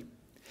authority.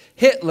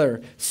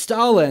 Hitler,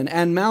 Stalin,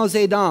 and Mao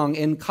Zedong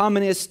in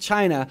communist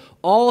China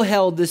all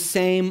held the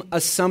same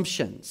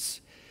assumptions.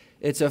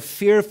 It's a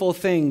fearful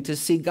thing to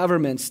see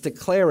governments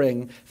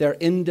declaring their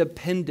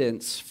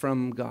independence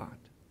from God.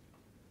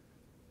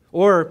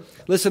 Or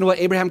listen to what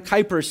Abraham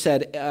Kuyper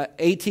said,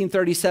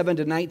 1837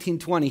 to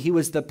 1920. He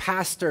was the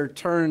pastor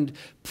turned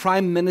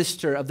prime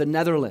minister of the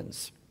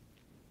Netherlands.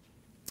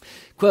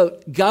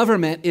 Quote,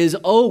 "Government is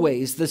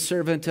always the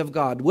servant of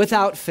God,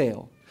 without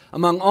fail,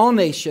 among all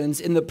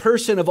nations, in the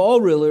person of all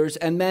rulers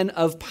and men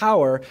of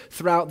power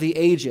throughout the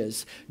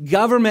ages.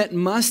 Government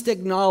must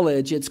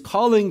acknowledge its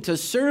calling to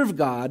serve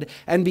God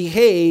and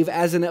behave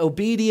as an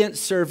obedient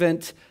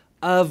servant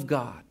of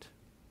God."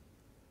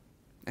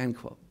 End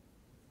quote.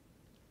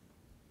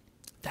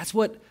 That's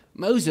what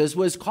Moses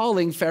was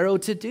calling Pharaoh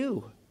to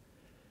do,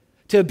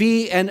 to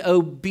be an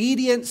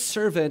obedient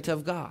servant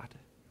of God.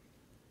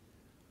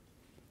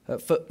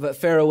 But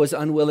Pharaoh was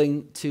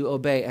unwilling to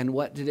obey, and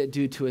what did it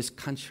do to his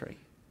country?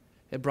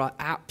 It brought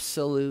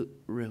absolute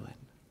ruin.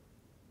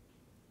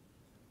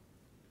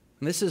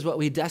 And this is what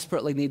we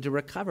desperately need to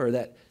recover,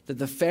 that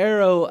the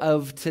Pharaoh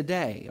of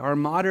today, our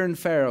modern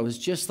Pharaoh, is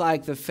just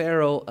like the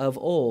Pharaoh of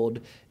old,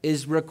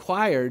 is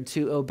required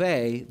to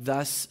obey,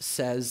 thus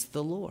says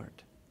the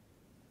Lord.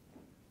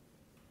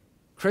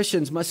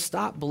 Christians must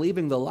stop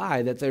believing the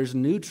lie that there's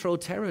neutral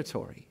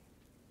territory.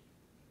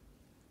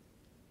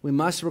 We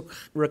must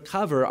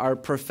recover our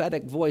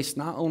prophetic voice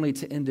not only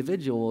to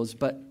individuals,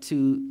 but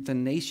to the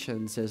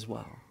nations as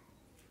well.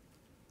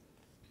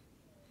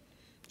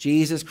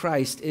 Jesus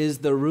Christ is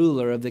the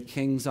ruler of the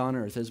kings on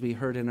earth, as we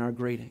heard in our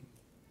greeting.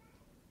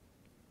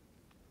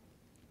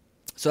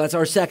 So that's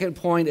our second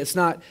point. It's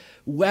not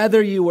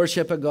whether you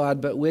worship a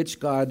God, but which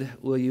God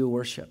will you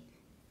worship.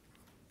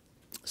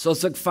 So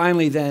let's look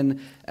finally then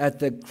at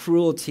the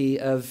cruelty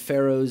of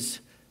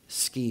Pharaoh's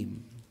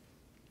scheme.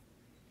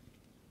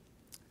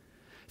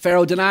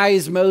 Pharaoh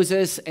denies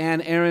Moses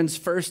and Aaron's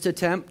first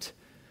attempt.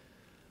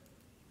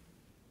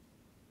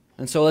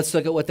 And so let's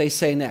look at what they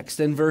say next.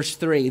 In verse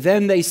 3,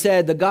 "Then they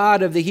said, 'The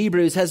God of the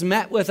Hebrews has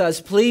met with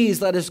us.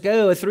 Please let us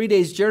go a 3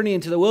 days' journey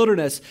into the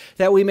wilderness,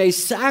 that we may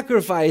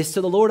sacrifice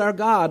to the Lord our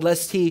God,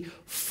 lest he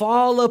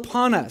fall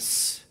upon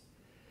us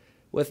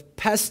with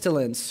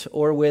pestilence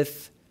or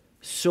with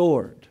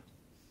sword.'"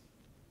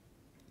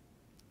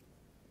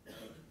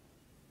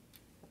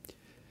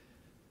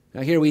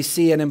 Now here we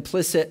see an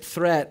implicit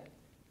threat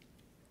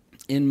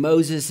in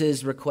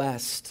Moses'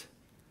 request.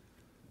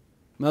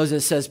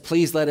 Moses says,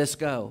 "Please let us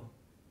go,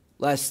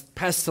 lest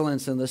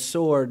pestilence and the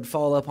sword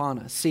fall upon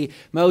us." See,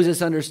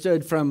 Moses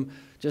understood from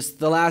just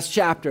the last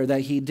chapter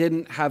that he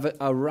didn't have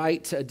a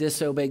right to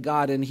disobey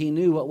God, and he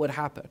knew what would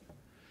happen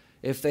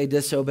if they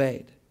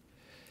disobeyed.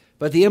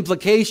 But the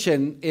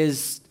implication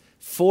is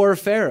for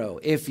Pharaoh,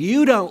 if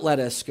you don't let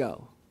us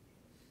go,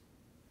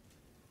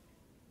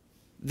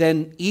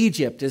 then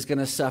Egypt is going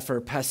to suffer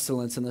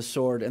pestilence and the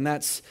sword. And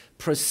that's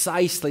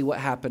precisely what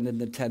happened in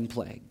the 10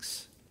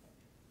 plagues.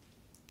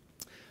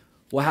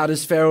 Well, how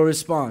does Pharaoh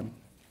respond?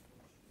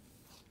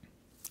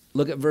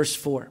 Look at verse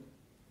 4.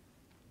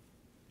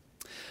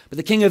 "But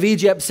the king of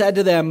Egypt said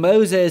to them,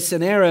 'Moses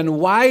and Aaron,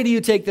 why do you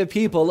take the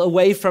people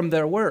away from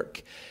their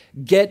work?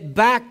 Get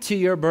back to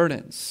your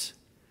burdens.'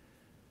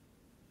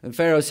 And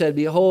Pharaoh said,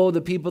 'Behold,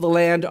 the people of the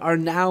land are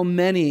now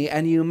many,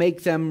 and you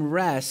make them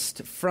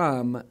rest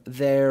from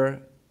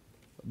their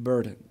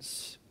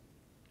burdens.'"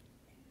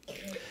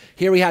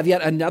 Here we have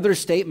yet another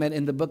statement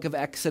in the book of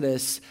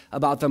Exodus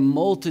about the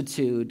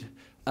multitude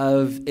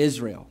of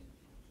Israel.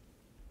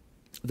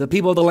 The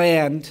people of the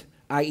land,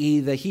 i.e.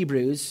 the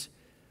Hebrews,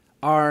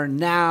 are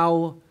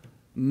now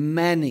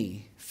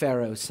many,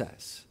 Pharaoh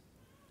says.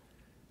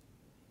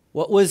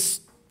 What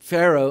was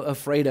Pharaoh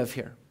afraid of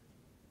here?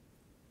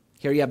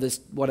 Here you have this,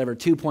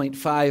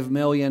 2.5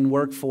 million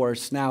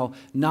workforce now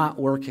not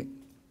working.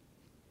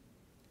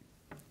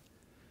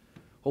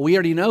 Well, we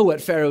already know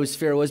what Pharaoh's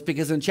fear was,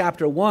 because in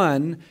chapter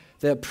 1,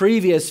 the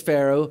previous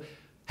Pharaoh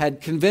had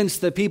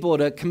convinced the people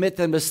to commit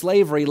them to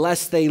slavery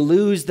lest they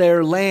lose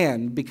their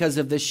land because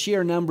of the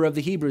sheer number of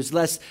the Hebrews,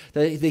 lest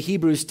the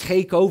Hebrews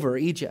take over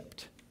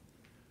Egypt.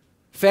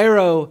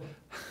 Pharaoh,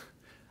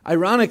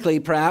 ironically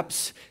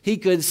perhaps, he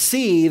could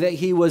see that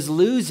he was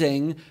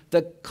losing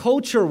the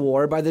culture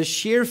war by the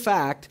sheer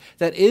fact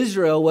that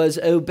Israel was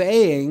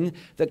obeying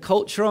the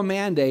cultural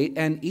mandate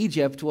and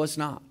Egypt was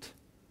not.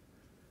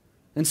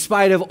 In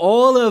spite of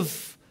all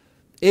of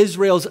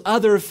Israel's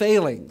other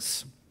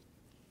failings,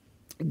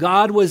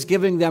 God was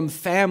giving them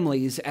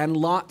families and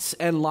lots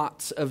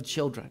of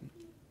children.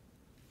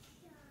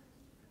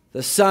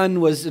 The sun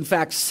was, in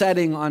fact,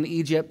 setting on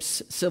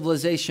Egypt's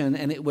civilization,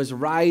 and it was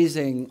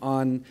rising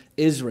on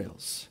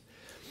Israel's.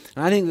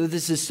 And I think that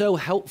this is so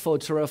helpful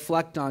to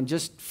reflect on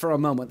just for a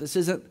moment. This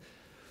isn't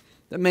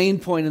the main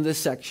point in this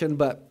section,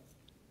 but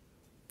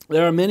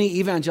there are many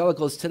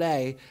evangelicals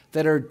today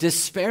that are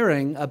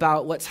despairing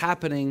about what's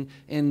happening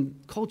in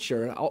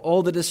culture,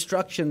 all the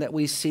destruction that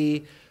we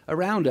see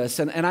around us.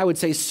 And I would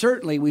say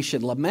certainly we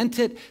should lament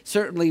it.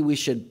 Certainly we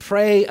should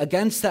pray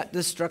against that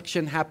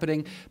destruction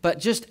happening. But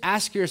just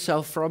ask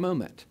yourself for a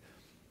moment,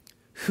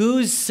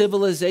 whose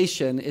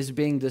civilization is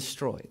being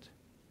destroyed?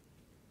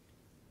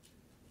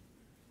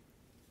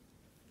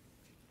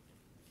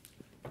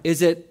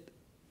 Is it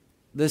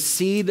the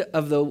seed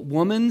of the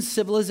woman's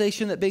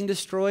civilization that's being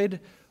destroyed,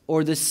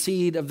 or the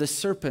seed of the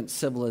serpent's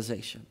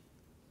civilization?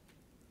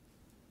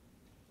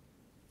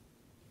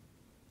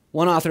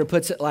 One author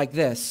puts it like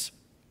this: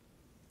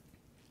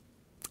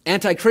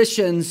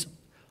 anti-Christians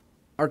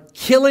are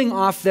killing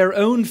off their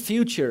own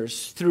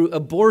futures through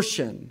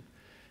abortion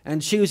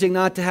and choosing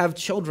not to have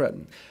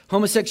children.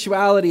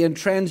 Homosexuality and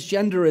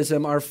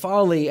transgenderism are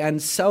folly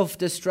and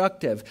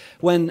self-destructive.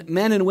 When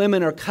men and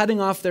women are cutting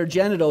off their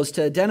genitals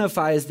to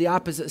identify as the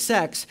opposite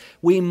sex,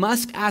 we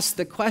must ask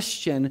the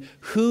question,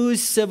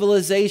 whose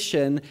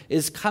civilization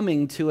is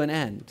coming to an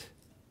end?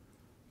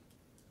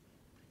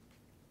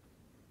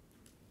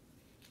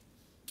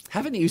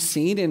 Haven't you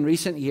seen in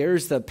recent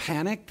years the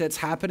panic that's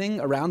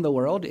happening around the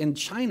world? In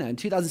China in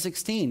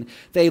 2016,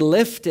 they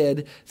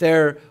lifted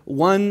their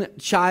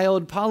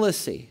one-child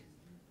policy.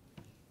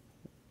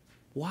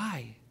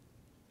 Why?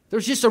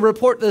 There's just a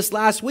report this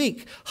last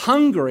week.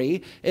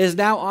 Hungary is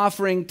now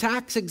offering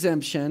tax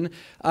exemption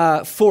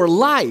for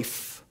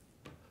life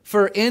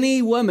for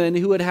any woman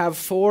who would have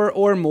 4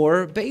 or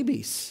more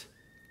babies.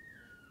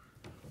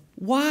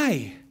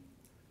 Why?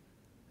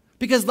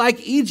 Because like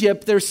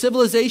Egypt, their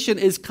civilization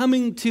is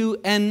coming to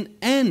an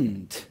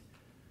end.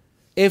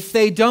 If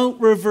they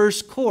don't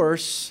reverse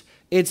course,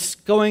 it's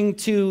going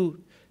to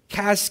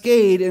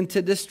cascade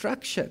into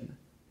destruction.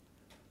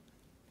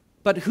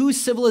 But whose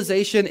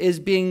civilization is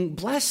being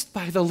blessed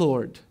by the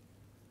Lord?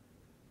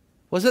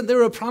 Wasn't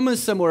there a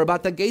promise somewhere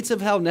about the gates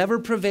of hell never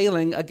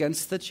prevailing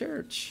against the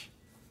church?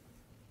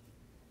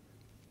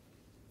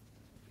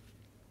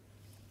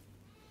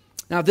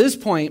 Now, at this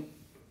point,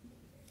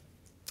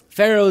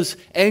 Pharaoh's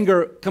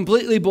anger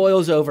completely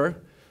boils over,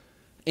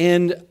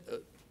 and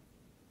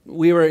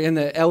we were in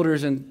the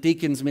elders and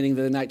deacons meeting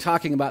the other night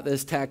talking about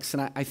this text,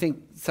 and I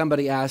think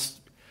somebody asked,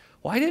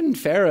 why didn't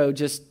Pharaoh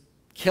just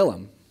kill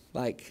him?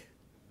 Like,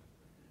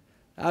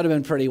 that would have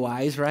been pretty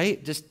wise,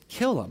 right? Just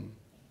kill him.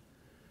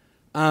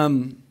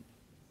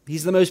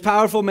 He's the most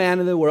powerful man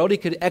in the world. He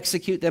could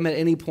execute them at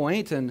any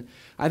point, and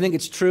I think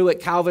it's true what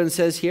Calvin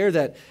says here,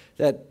 that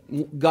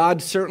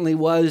God certainly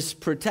was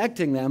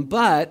protecting them,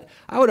 but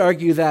I would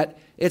argue that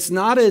it's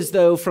not as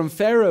though from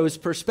Pharaoh's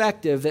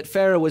perspective that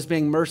Pharaoh was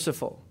being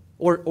merciful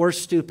or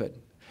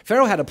stupid.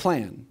 Pharaoh had a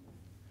plan.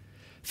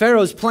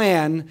 Pharaoh's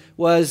plan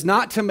was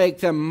not to make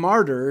them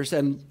martyrs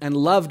and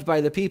loved by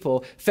the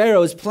people.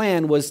 Pharaoh's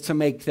plan was to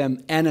make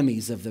them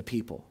enemies of the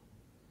people.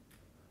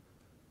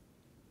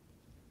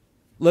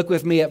 Look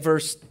with me at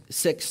verse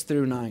 6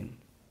 through 9.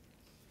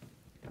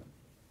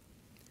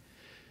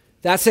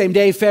 That same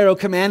day, Pharaoh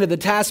commanded the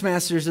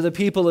taskmasters of the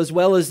people as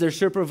well as their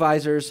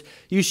supervisors,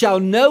 "You shall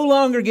no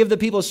longer give the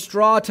people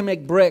straw to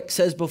make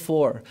bricks as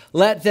before.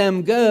 Let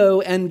them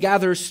go and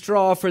gather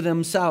straw for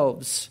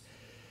themselves.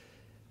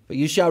 But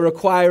you shall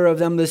require of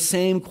them the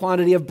same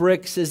quantity of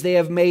bricks as they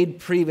have made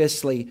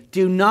previously.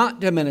 Do not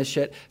diminish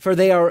it, for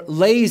they are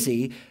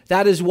lazy.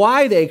 That is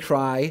why they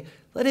cry,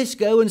 'Let us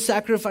go and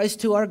sacrifice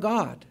to our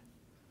God.'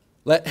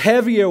 Let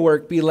heavier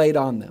work be laid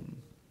on them,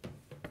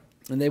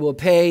 and they will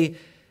pay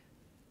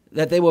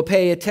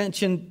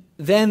attention,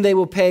 then they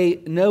will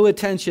pay no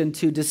attention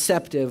to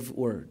deceptive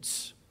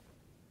words."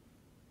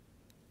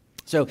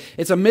 So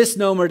it's a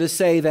misnomer to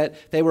say that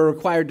they were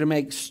required to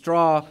make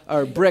straw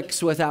or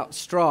bricks without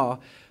straw.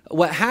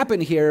 What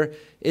happened here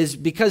is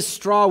because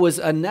straw was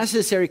a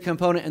necessary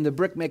component in the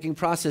brick-making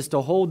process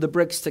to hold the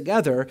bricks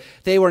together,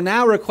 they were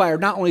now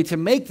required not only to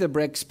make the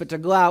bricks, but to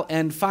go out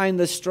and find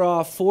the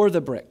straw for the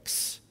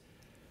bricks.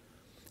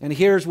 And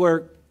here's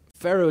where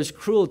Pharaoh's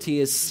cruelty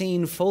is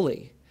seen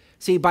fully.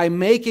 See, by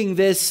making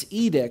this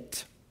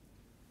edict,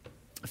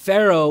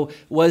 Pharaoh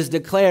was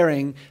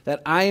declaring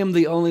that I am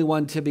the only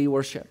one to be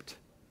worshipped.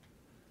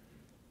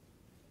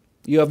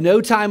 You have no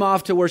time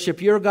off to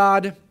worship your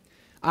God.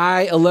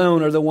 I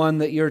alone are the one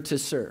that you're to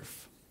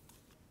serve.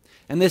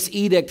 And this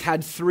edict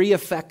had 3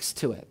 effects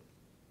to it.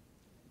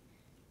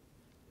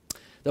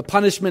 The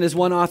punishment, as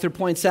one author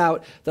points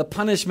out, the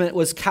punishment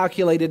was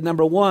calculated,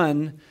 number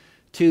 1,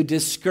 to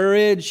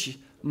discourage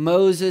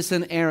Moses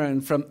and Aaron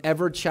from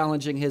ever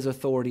challenging his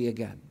authority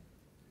again.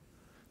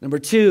 Number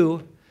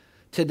 2,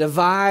 to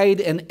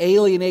divide and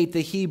alienate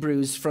the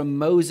Hebrews from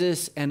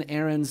Moses and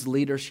Aaron's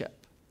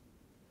leadership.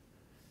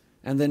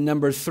 And then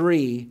number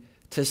 3,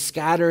 to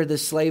scatter the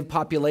slave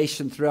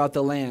population throughout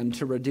the land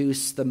to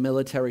reduce the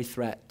military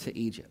threat to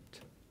Egypt.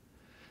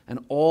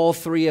 And all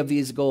three of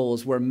these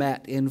goals were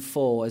met in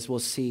full, as we'll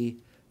see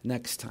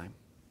next time.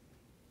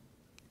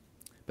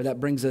 But that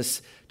brings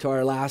us to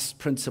our last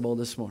principle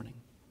this morning.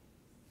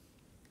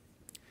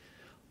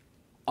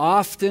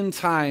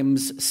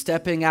 Oftentimes,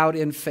 stepping out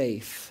in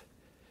faith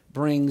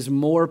brings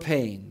more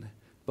pain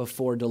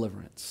before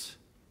deliverance.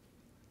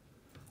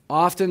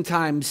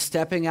 Oftentimes,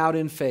 stepping out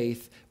in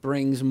faith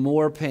brings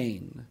more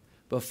pain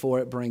before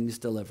it brings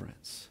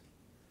deliverance.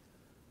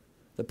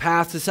 The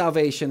path to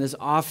salvation is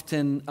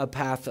often a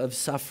path of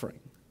suffering.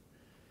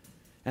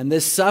 And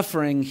this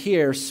suffering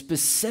here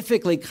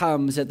specifically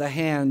comes at the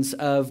hands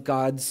of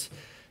God's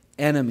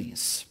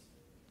enemies.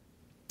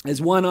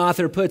 As one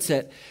author puts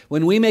it,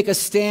 when we make a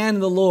stand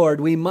in the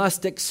Lord, we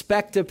must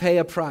expect to pay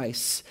a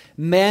price.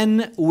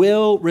 Men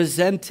will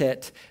resent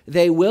it,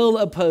 they will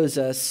oppose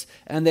us,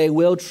 and they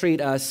will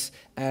treat us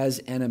as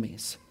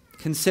enemies.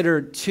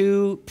 Consider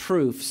two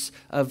proofs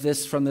of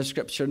this from the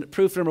Scripture.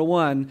 Proof number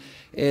one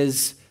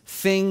is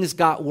things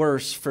got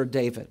worse for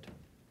David.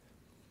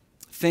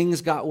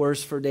 Things got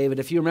worse for David.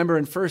 If you remember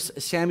in 1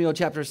 Samuel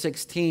chapter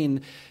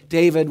 16,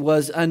 David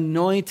was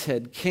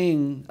anointed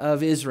king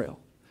of Israel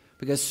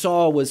because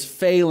Saul was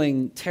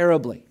failing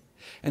terribly.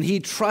 And he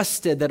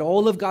trusted that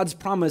all of God's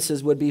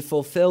promises would be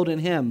fulfilled in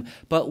him.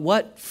 But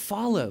what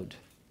followed?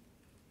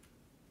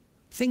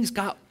 Things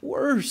got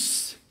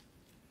worse.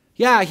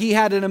 Yeah, he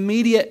had an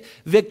immediate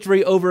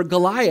victory over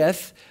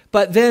Goliath,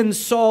 but then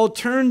Saul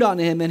turned on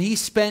him and he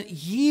spent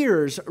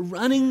years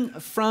running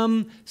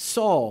from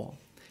Saul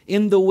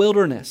in the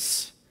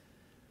wilderness.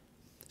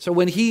 So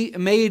when he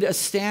made a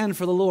stand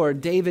for the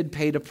Lord, David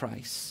paid a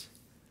price.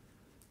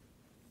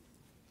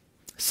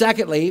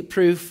 Secondly,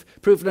 proof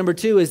number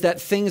two is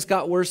that things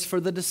got worse for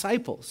the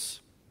disciples.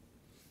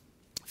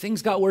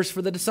 Things got worse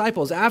for the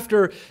disciples.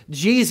 After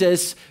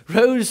Jesus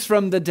rose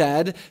from the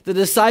dead, the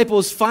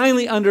disciples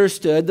finally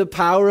understood the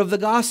power of the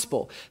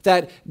gospel,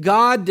 that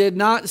God did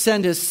not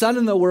send his Son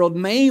in the world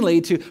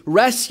mainly to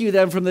rescue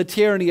them from the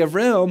tyranny of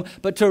Rome,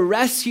 but to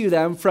rescue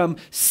them from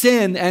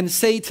sin and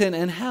Satan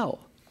and hell.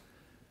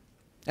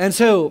 And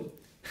so,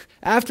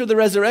 after the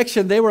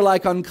resurrection, they were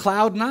like on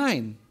cloud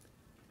 9.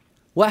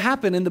 What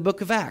happened in the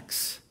book of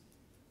Acts?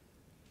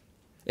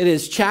 It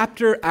is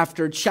chapter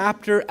after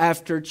chapter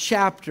after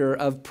chapter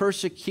of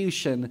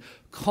persecution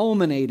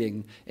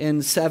culminating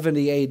in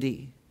 70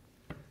 AD.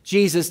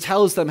 Jesus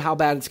tells them how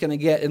bad it's going to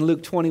get in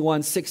Luke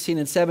 21, 16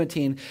 and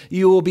 17.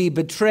 You will be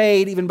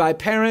betrayed even by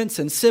parents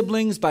and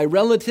siblings, by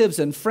relatives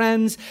and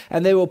friends,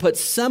 and they will put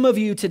some of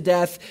you to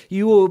death.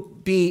 You will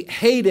be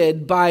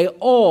hated by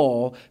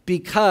all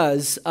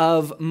because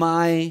of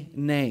my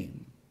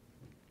name.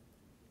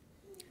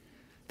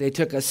 They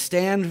took a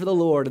stand for the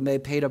Lord and they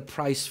paid a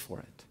price for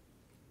it.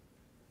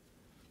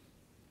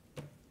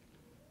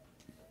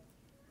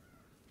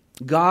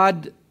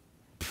 God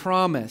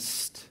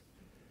promised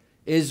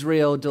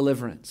Israel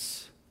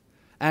deliverance.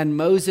 And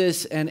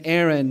Moses and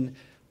Aaron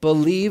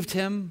believed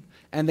him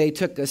and they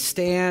took a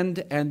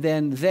stand, and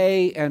then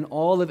they and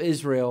all of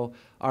Israel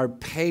are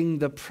paying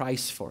the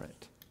price for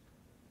it.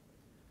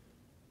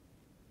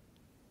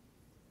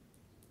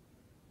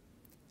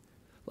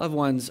 Loved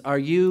ones, are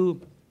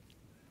you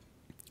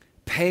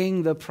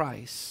paying the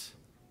price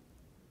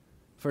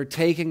for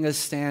taking a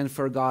stand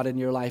for God in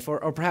your life?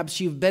 Or perhaps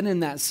you've been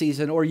in that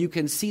season, or you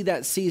can see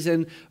that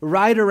season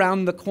right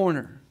around the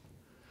corner.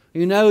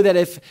 You know that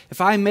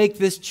if I make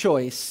this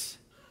choice,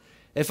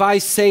 if I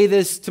say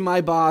this to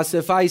my boss,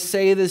 if I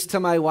say this to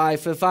my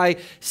wife, if I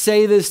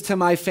say this to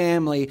my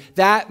family,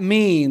 that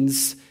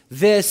means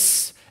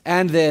this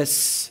and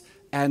this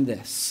and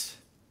this.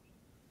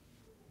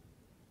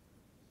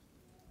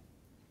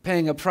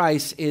 Paying a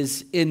price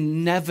is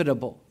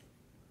inevitable.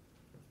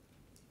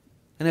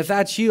 And if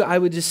that's you, I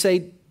would just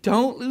say,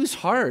 don't lose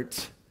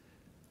heart.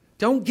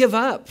 Don't give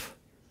up.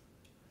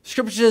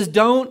 Scripture says,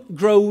 don't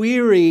grow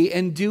weary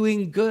in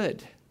doing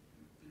good.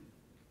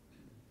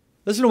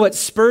 Listen to what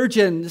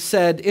Spurgeon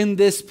said in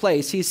this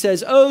place. He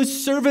says, "O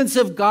servants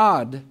of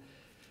God,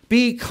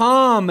 be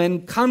calm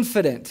and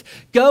confident.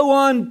 Go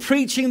on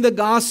preaching the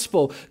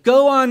gospel.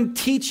 Go on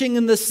teaching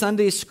in the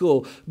Sunday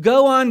school.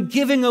 Go on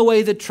giving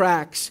away the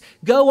tracts.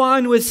 Go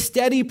on with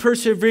steady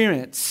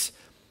perseverance.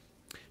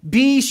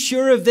 Be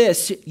sure of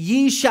this,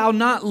 ye shall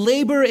not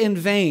labor in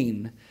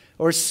vain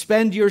or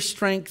spend your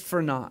strength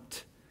for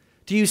naught."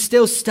 Do you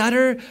still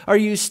stutter? Are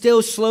you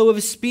still slow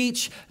of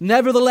speech?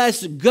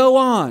 Nevertheless, go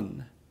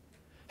on.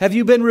 Have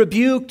you been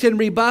rebuked and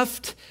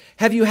rebuffed?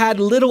 Have you had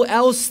little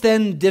else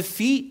than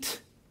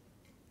defeat?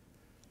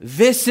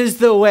 This is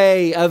the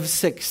way of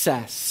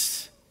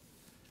success.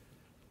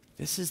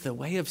 This is the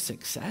way of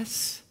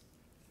success?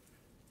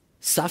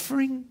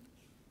 Suffering?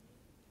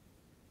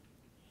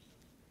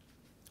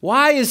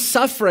 Why is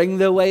suffering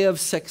the way of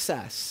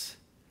success?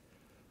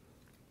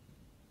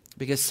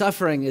 Because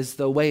suffering is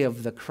the way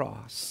of the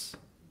cross.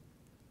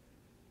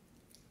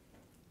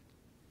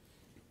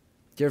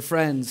 Dear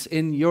friends,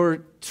 in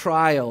your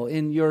trial,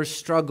 in your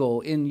struggle,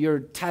 in your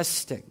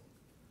testing,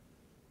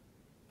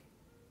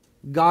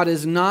 God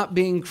is not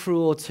being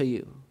cruel to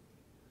you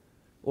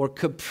or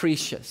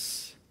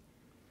capricious.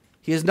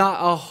 He is not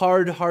a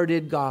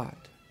hard-hearted God.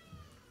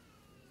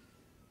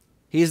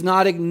 He is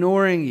not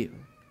ignoring you.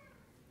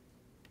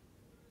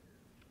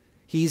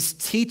 He's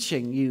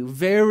teaching you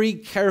very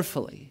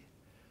carefully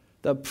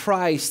the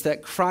price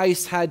that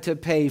Christ had to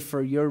pay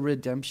for your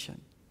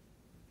redemption.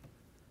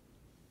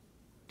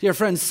 Dear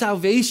friends,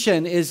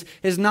 salvation is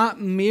not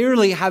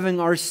merely having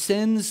our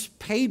sins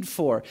paid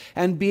for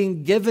and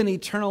being given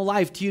eternal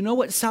life. Do you know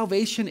what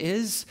salvation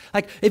is?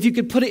 Like, if you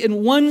could put it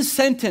in one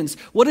sentence,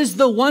 what is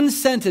the one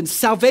sentence?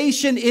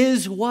 Salvation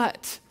is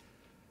what?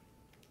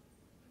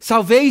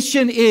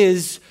 Salvation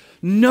is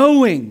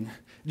knowing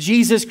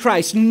Jesus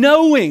Christ,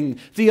 knowing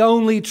the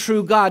only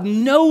true God,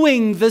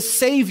 knowing the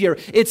Savior.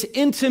 It's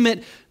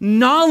intimate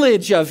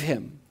knowledge of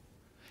Him.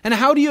 And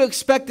how do you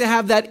expect to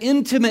have that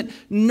intimate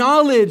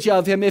knowledge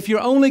of Him if you're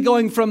only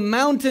going from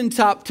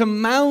mountaintop to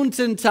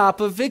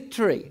mountaintop of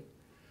victory?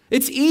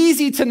 It's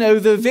easy to know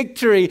the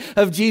victory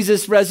of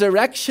Jesus'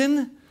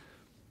 resurrection,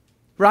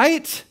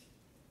 right?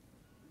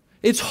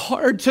 It's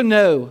hard to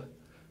know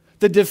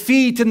the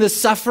defeat and the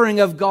suffering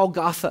of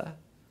Golgotha.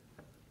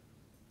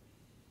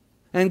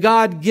 And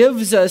God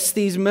gives us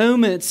these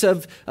moments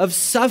of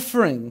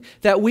suffering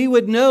that we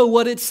would know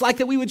what it's like,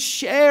 that we would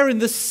share in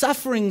the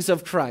sufferings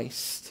of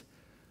Christ.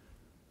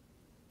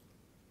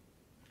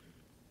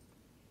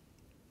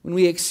 When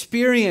we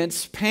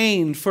experience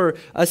pain for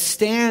a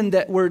stand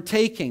that we're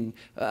taking,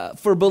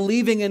 for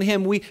believing in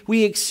Him,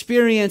 we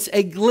experience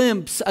a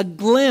glimpse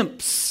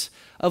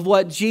of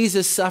what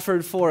Jesus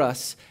suffered for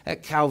us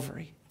at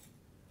Calvary.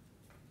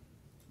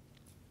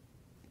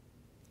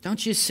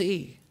 Don't you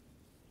see?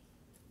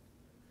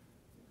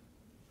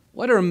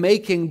 What are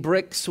making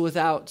bricks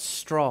without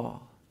straw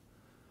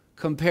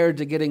compared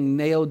to getting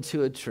nailed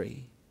to a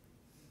tree?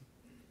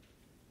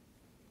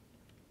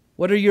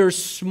 What are your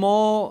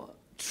small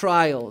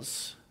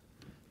trials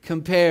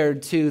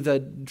compared to the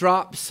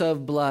drops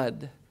of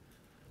blood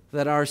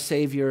that our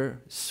Savior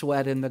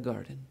sweat in the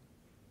garden?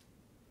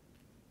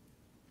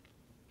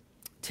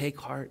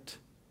 Take heart.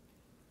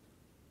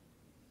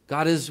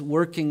 God is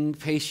working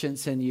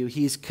patience in you.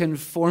 He's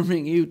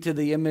conforming you to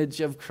the image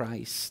of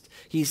Christ.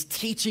 He's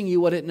teaching you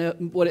what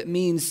it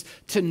means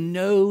to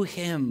know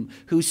Him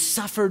who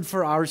suffered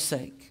for our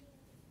sake.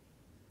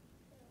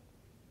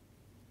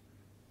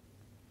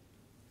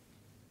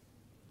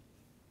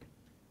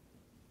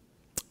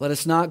 Let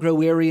us not grow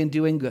weary in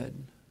doing good,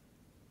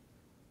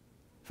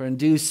 for in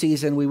due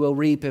season we will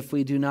reap if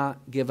we do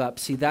not give up.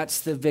 See,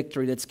 that's the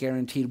victory that's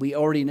guaranteed. We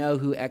already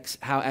know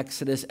how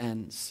Exodus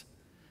ends.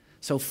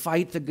 So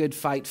fight the good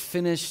fight,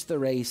 finish the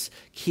race,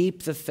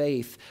 keep the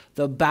faith.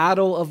 The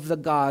battle of the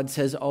gods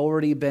has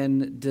already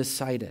been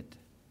decided.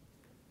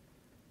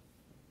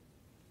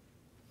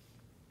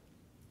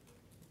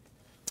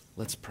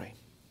 Let's pray.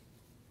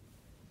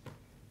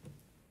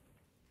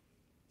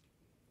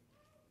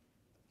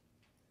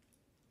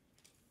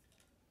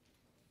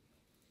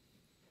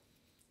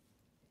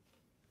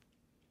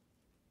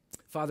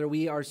 Father,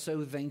 we are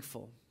so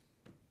thankful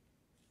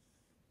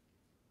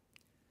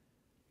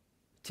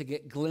to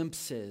get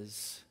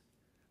glimpses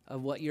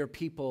of what your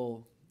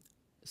people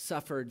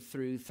suffered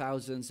through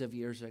thousands of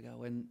years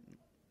ago. And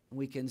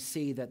we can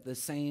see that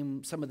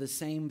some of the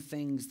same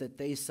things that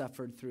they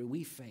suffered through,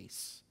 we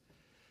face.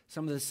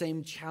 Some of the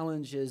same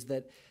challenges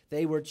that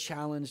they were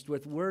challenged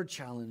with, we're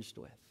challenged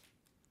with.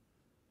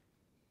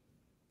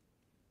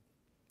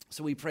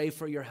 So we pray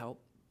for your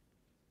help.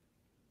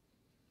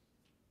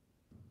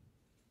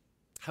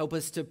 Help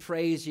us to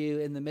praise you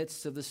in the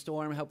midst of the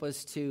storm. Help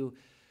us to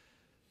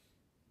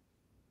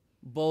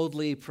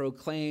boldly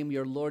proclaim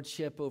your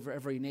lordship over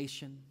every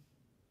nation.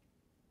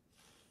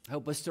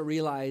 Help us to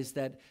realize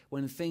that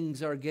when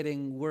things are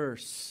getting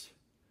worse,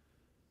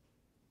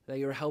 that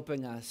you're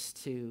helping us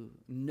to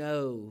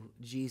know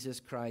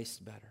Jesus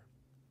Christ better.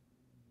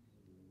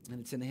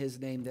 And it's in His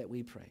name that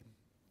we pray.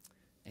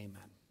 Amen.